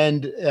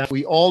 And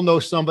we all know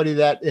somebody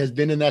that has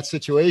been in that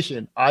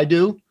situation. I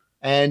do.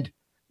 And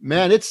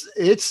man,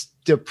 it's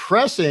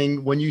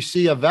depressing when you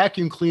see a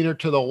vacuum cleaner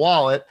to the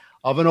wallet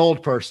of an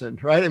old person,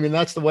 right? I mean,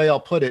 that's the way I'll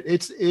put it.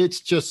 It's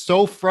just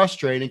so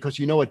frustrating because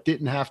you know it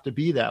didn't have to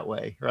be that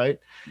way, right?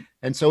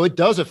 And so it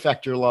does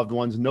affect your loved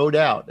ones, no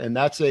doubt. And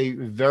that's a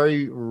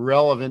very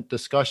relevant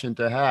discussion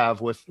to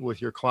have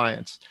with your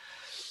clients.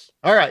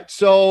 All right,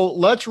 so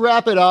let's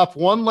wrap it up.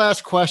 One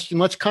last question.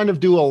 Let's kind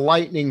of do a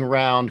lightning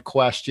round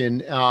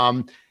question.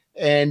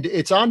 And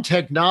it's on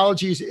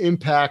technology's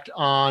impact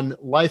on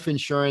life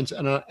insurance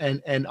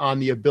and on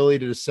the ability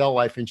to sell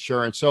life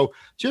insurance. So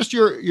just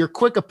your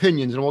quick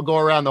opinions, and we'll go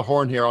around the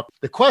horn here.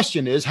 The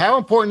question is, how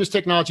important is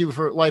technology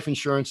for life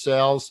insurance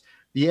sales?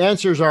 The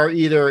answers are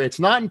either it's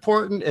not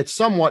important, it's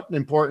somewhat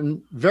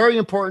important, very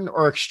important,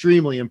 or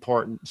extremely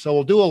important. So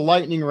we'll do a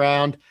lightning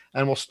round,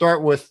 and we'll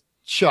start with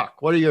Chuck.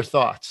 What are your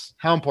thoughts?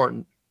 How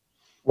important?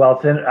 Well,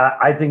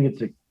 I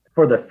think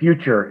for the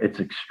future, it's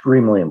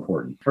extremely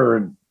important.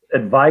 For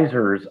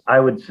advisors, I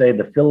would say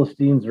the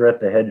Philistines are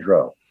at the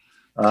hedgerow.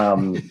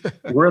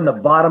 We're in the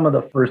bottom of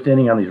the first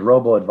inning on these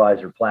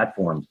robo-advisor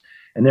platforms,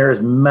 and there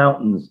is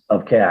mountains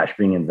of cash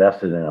being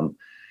invested in them.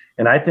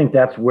 And I think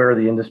that's where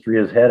the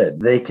industry is headed.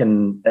 They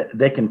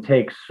can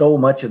take so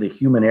much of the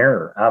human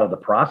error out of the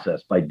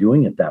process by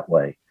doing it that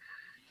way.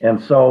 And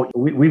so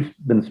we've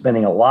been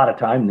spending a lot of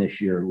time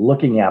this year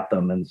looking at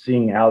them and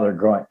seeing how they're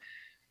growing.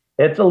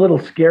 It's a little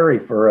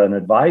scary for an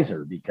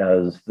advisor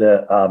because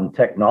the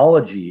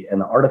technology and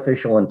the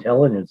artificial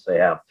intelligence they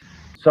have.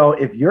 So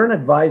if you're an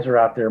advisor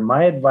out there,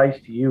 my advice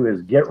to you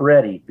is get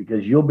ready,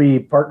 because you'll be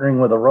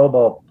partnering with a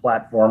robo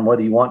platform,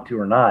 whether you want to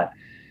or not.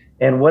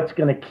 And what's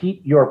going to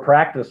keep your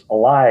practice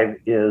alive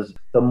is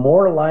the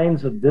more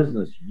lines of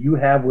business you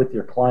have with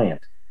your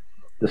client,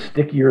 the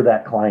stickier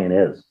that client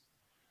is.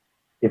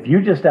 If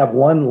you just have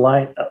one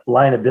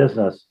line of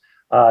business,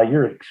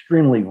 you're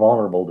extremely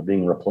vulnerable to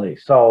being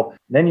replaced. So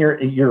then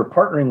you're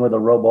partnering with a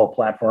robo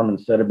platform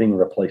instead of being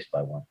replaced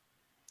by one.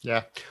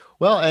 Yeah.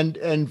 Well,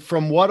 and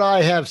from what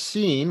I have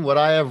seen, what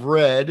I have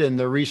read, and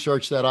the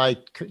research that I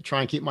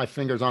try and keep my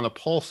fingers on the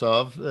pulse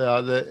of,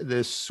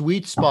 the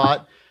sweet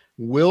spot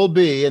will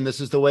be, and this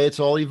is the way it's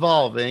all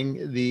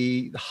evolving,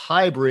 the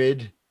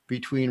hybrid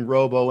between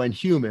robo and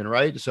human,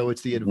 right? So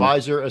it's the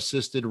advisor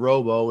assisted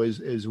robo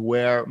is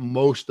where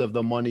most of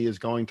the money is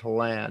going to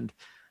land.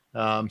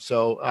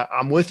 So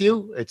I'm with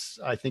you.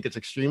 I think it's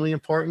extremely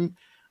important,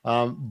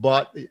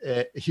 but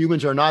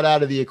humans are not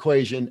out of the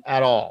equation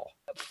at all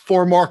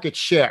for market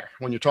share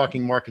when you're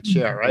talking market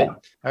share, right? Yeah.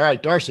 All right,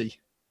 Darcy.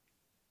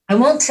 I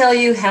won't tell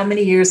you how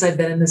many years I've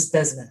been in this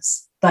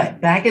business,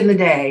 but back in the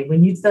day,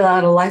 when you fill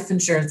out a life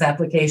insurance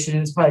application, it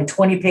was probably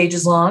 20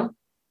 pages long,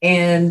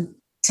 and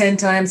 10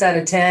 times out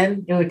of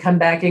 10, it would come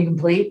back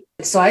incomplete.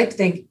 So I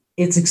think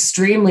it's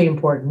extremely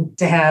important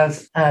to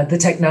have the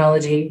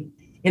technology.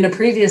 In a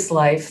previous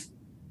life,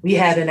 we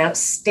had an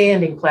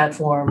outstanding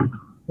platform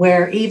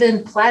where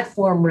even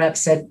platform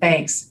reps at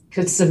banks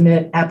could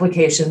submit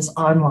applications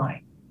online.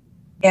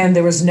 And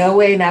there was no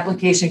way an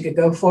application could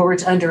go forward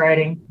to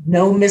underwriting,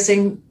 no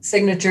missing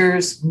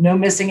signatures, no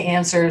missing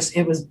answers.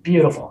 It was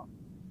beautiful.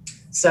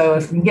 So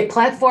if we can get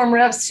platform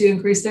reps to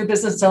increase their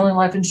business selling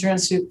life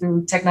insurance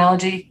through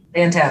technology,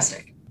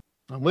 fantastic.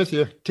 I'm with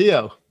you.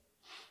 Tio.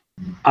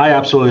 I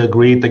absolutely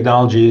agree.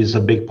 Technology is a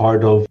big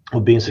part of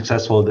being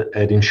successful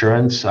at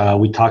insurance.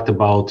 We talked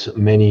about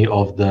many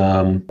of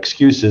the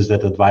excuses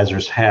that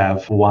advisors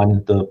have.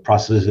 One, the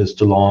process is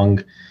too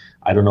long.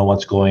 I don't know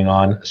what's going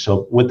on.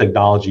 So with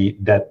technology,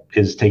 that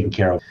is taken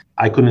care of.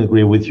 I couldn't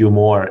agree with you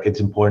more.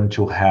 It's important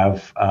to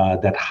have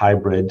that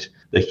hybrid,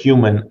 the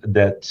human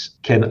that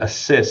can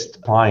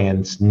assist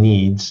clients'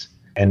 needs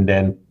and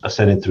then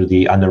send it through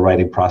the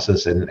underwriting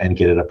process and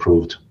get it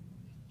approved.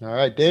 All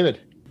right, David.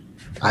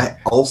 I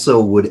also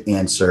would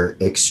answer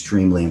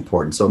extremely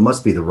important. So it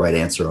must be the right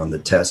answer on the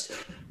test.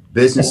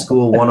 Business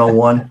School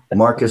 101,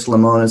 Marcus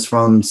Lemonis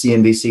from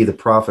CNBC, The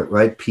Profit,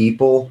 right?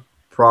 People,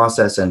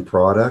 process, and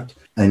product.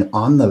 And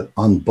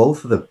on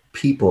both of the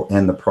people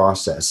and the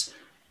process,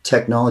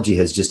 technology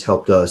has just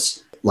helped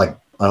us like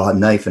a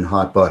knife and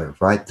hot butter,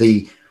 right?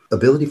 The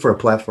ability for a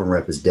platform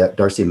rep, as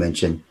Darcy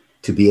mentioned,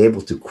 to be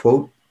able to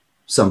quote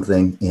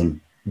something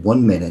in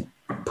 1 minute,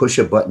 push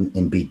a button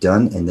and be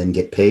done and then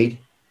get paid,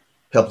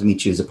 helped me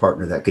choose a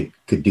partner that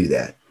could do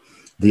that.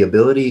 The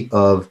ability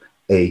of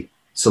a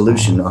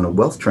solution on a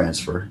wealth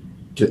transfer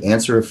to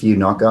answer a few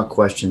knockout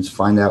questions,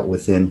 find out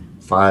within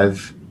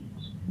 5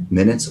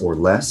 minutes or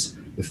less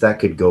if that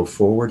could go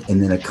forward,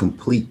 and then a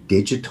complete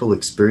digital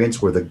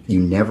experience where you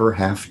never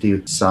have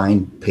to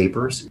sign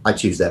papers, I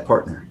choose that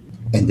partner.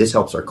 And this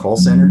helps our call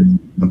center.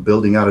 I'm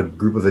building out a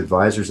group of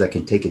advisors that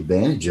can take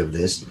advantage of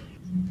this.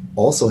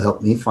 Also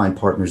help me find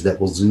partners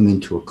that will zoom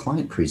into a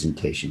client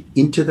presentation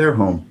into their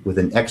home with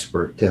an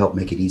expert to help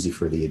make it easy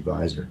for the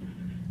advisor.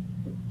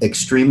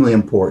 Extremely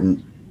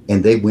important,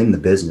 and they win the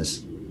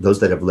business. Those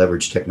that have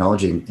leveraged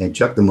technology, and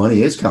Chuck, the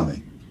money is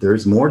coming.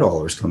 There's more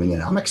dollars coming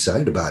in. I'm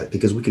excited about it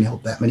because we can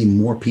help that many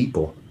more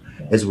people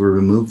as we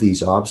remove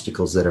these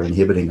obstacles that are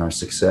inhibiting our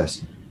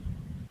success.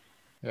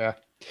 Yeah,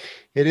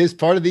 it is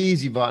part of the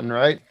easy button,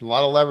 right? A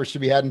lot of leverage to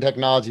be had in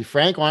technology.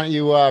 Frank, why don't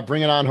you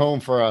bring it on home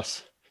for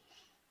us?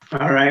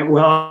 All right.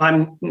 Well,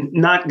 I'm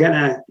not going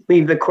to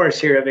leave the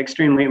course here of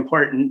extremely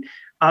important.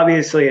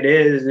 Obviously it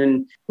is.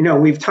 And,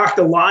 we've talked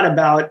a lot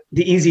about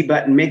the easy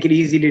button, make it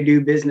easy to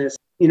do business.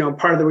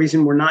 Part of the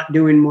reason we're not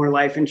doing more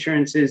life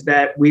insurance is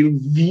that we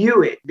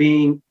view it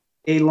being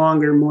a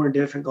longer, more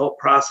difficult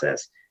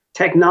process.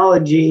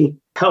 Technology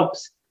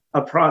helps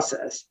a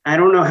process. I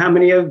don't know how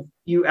many of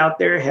you out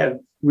there have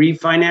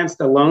refinanced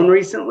a loan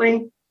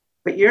recently,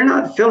 but you're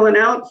not filling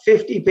out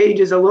 50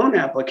 pages of loan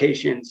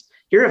applications.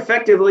 You're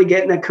effectively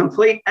getting a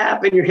complete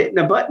app and you're hitting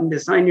a button to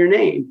sign your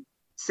name.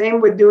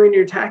 Same with doing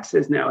your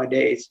taxes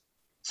nowadays.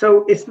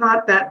 So it's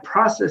not that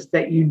process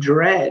that you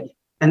dread.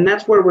 And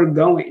that's where we're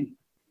going.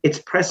 It's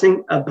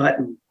pressing a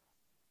button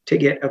to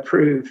get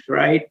approved,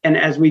 right? And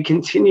as we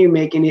continue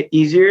making it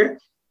easier,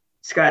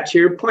 Scott, to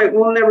your point,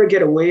 we'll never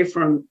get away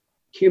from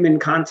human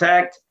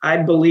contact. I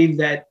believe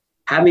that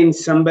having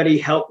somebody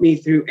help me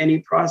through any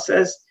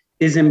process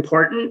is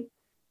important,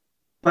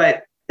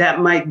 but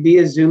that might be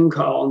a Zoom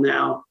call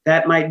now.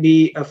 That might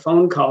be a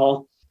phone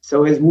call.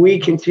 So as we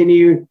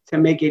continue to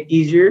make it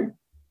easier,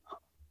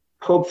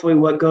 hopefully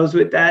what goes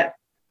with that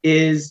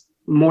is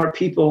more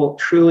people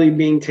truly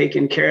being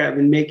taken care of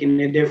and making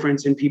a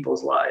difference in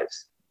people's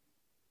lives.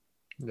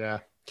 Yeah.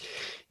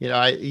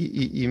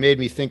 You made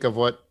me think of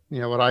what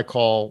I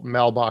call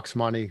mailbox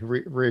money,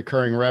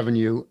 recurring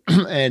revenue.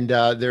 And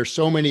there's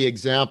so many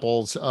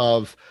examples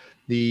of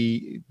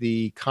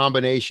the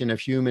combination of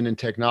human and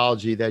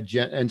technology that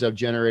ends up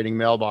generating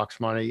mailbox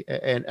money.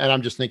 And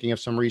I'm just thinking of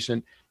some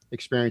recent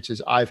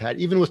experiences I've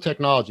had, even with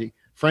technology,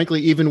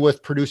 frankly, even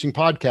with producing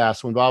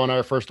podcasts. When Bob and I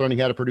were first learning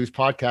how to produce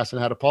podcasts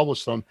and how to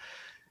publish them,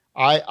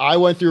 I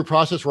went through a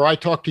process where I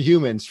talked to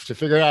humans to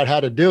figure out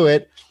how to do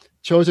it,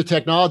 chose a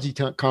technology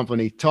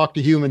company, talked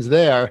to humans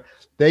there.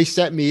 They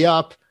set me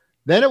up.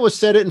 Then it was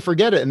set it and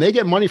forget it. And they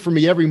get money from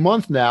me every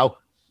month now,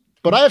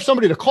 but I have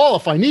somebody to call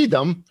if I need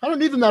them. I don't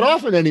need them that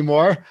often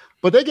anymore,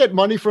 but they get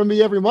money from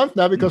me every month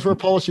now because we're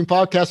publishing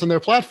podcasts on their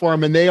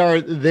platform. And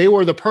they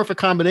were the perfect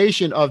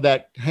combination of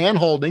that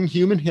handholding,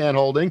 human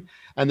handholding,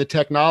 and the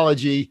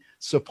technology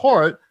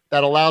support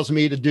that allows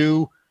me to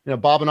do,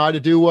 Bob and I to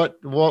do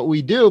what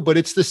we do. But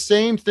it's the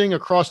same thing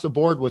across the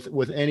board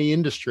with any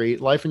industry.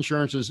 Life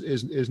insurance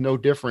is no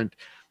different.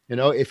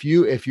 If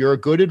you're a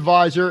good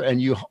advisor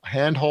and you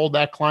handhold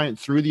that client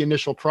through the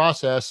initial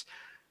process,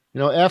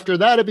 after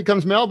that, it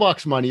becomes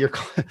mailbox money.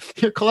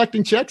 You're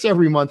collecting checks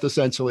every month,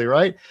 essentially,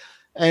 right?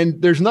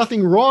 And there's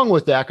nothing wrong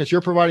with that because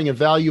you're providing a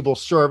valuable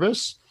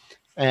service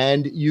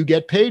and you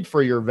get paid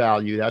for your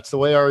value. That's the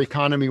way our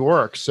economy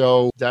works.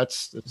 So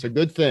that's a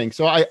good thing.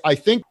 So I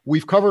think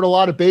we've covered a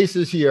lot of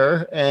bases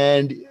here,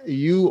 and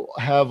you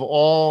have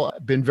all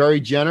been very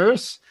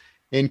generous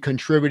in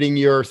contributing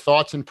your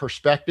thoughts and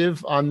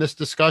perspective on this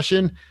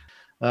discussion.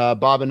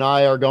 Bob and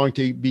I are going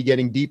to be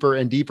getting deeper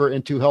and deeper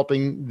into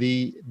helping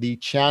the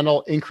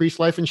channel increase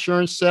life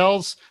insurance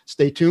sales.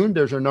 Stay tuned.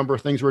 There's a number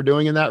of things we're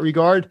doing in that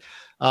regard.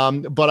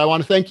 But I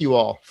want to thank you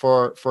all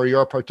for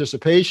your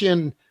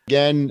participation.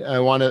 Again, I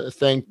want to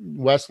thank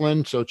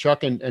Westland, so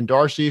Chuck and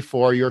Darcy,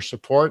 for your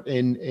support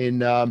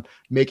in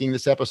making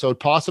this episode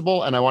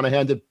possible. And I want to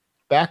hand it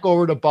back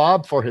over to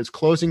Bob for his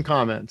closing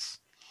comments.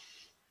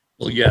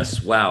 Well,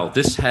 yes. Wow.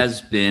 This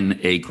has been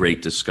a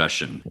great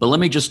discussion. But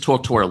let me just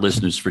talk to our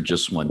listeners for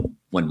just one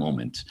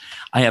moment.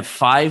 I have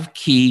 5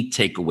 key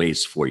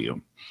takeaways for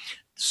you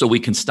so we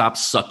can stop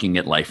sucking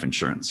at life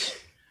insurance.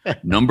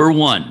 Number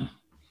 1,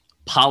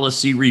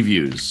 policy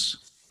reviews.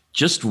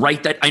 Just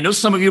write that. I know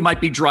some of you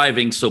might be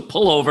driving, so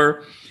pull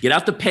over, get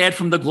out the pad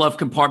from the glove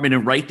compartment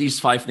and write these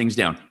 5 things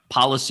down.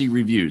 Policy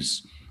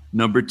reviews.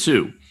 Number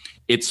 2,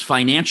 it's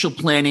financial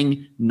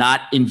planning,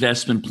 not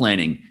investment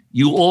planning.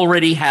 You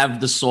already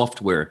have the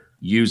software.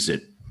 Use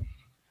it.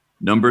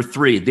 Number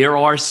 3, there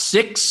are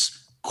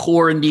 6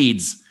 core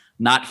needs,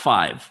 not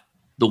 5.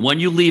 The one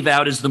you leave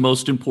out is the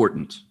most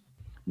important.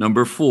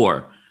 Number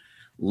 4,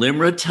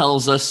 LIMRA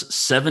tells us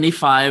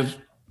 75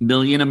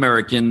 million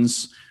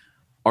Americans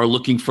are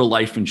looking for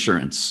life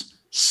insurance.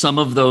 some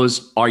of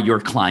those are your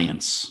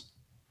clients.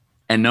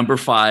 And number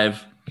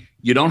 5,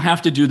 you don't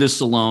have to do this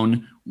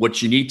alone.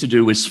 What you need to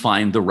do is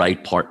find the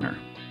right partner.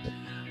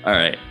 All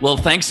right. Well,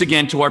 thanks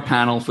again to our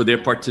panel for their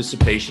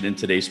participation in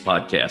today's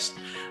podcast.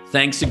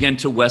 Thanks again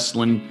to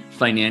Westland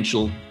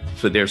Financial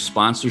for their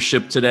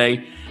sponsorship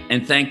today.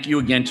 And thank you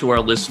again to our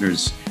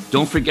listeners.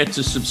 Don't forget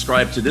to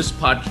subscribe to this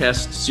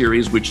podcast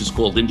series, which is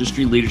called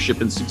Industry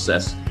Leadership and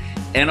Success,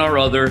 and our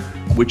other,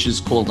 which is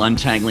called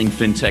Untangling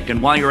FinTech.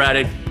 And while you're at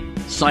it,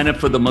 sign up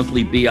for the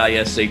monthly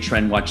BISA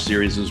Trend Watch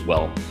series as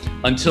well.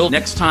 Until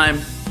next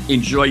time,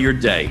 enjoy your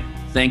day.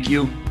 Thank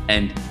you,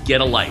 and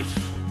get a life.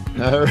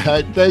 All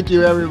right. Thank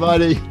you,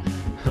 everybody.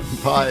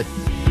 Bye.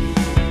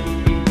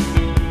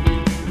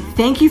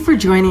 Thank you for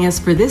joining us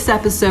for this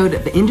episode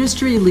of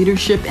Industry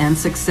Leadership and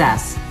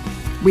Success.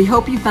 We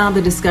hope you found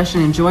the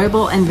discussion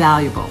enjoyable and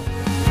valuable.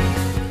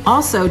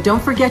 Also,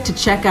 don't forget to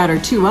check out our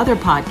 2 other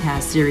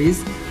podcast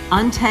series,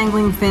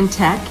 Untangling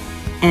FinTech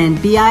and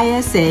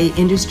BISA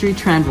Industry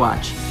Trend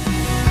Watch.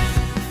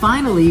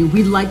 Finally,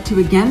 we'd like to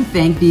again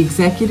thank the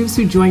executives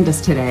who joined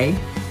us today,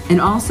 and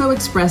also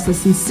express a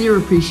sincere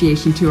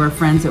appreciation to our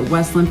friends at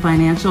Westland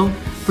Financial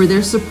for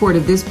their support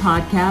of this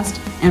podcast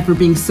and for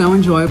being so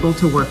enjoyable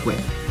to work with.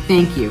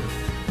 Thank you.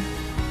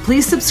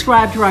 Please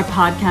subscribe to our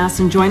podcast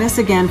and join us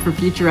again for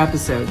future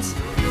episodes.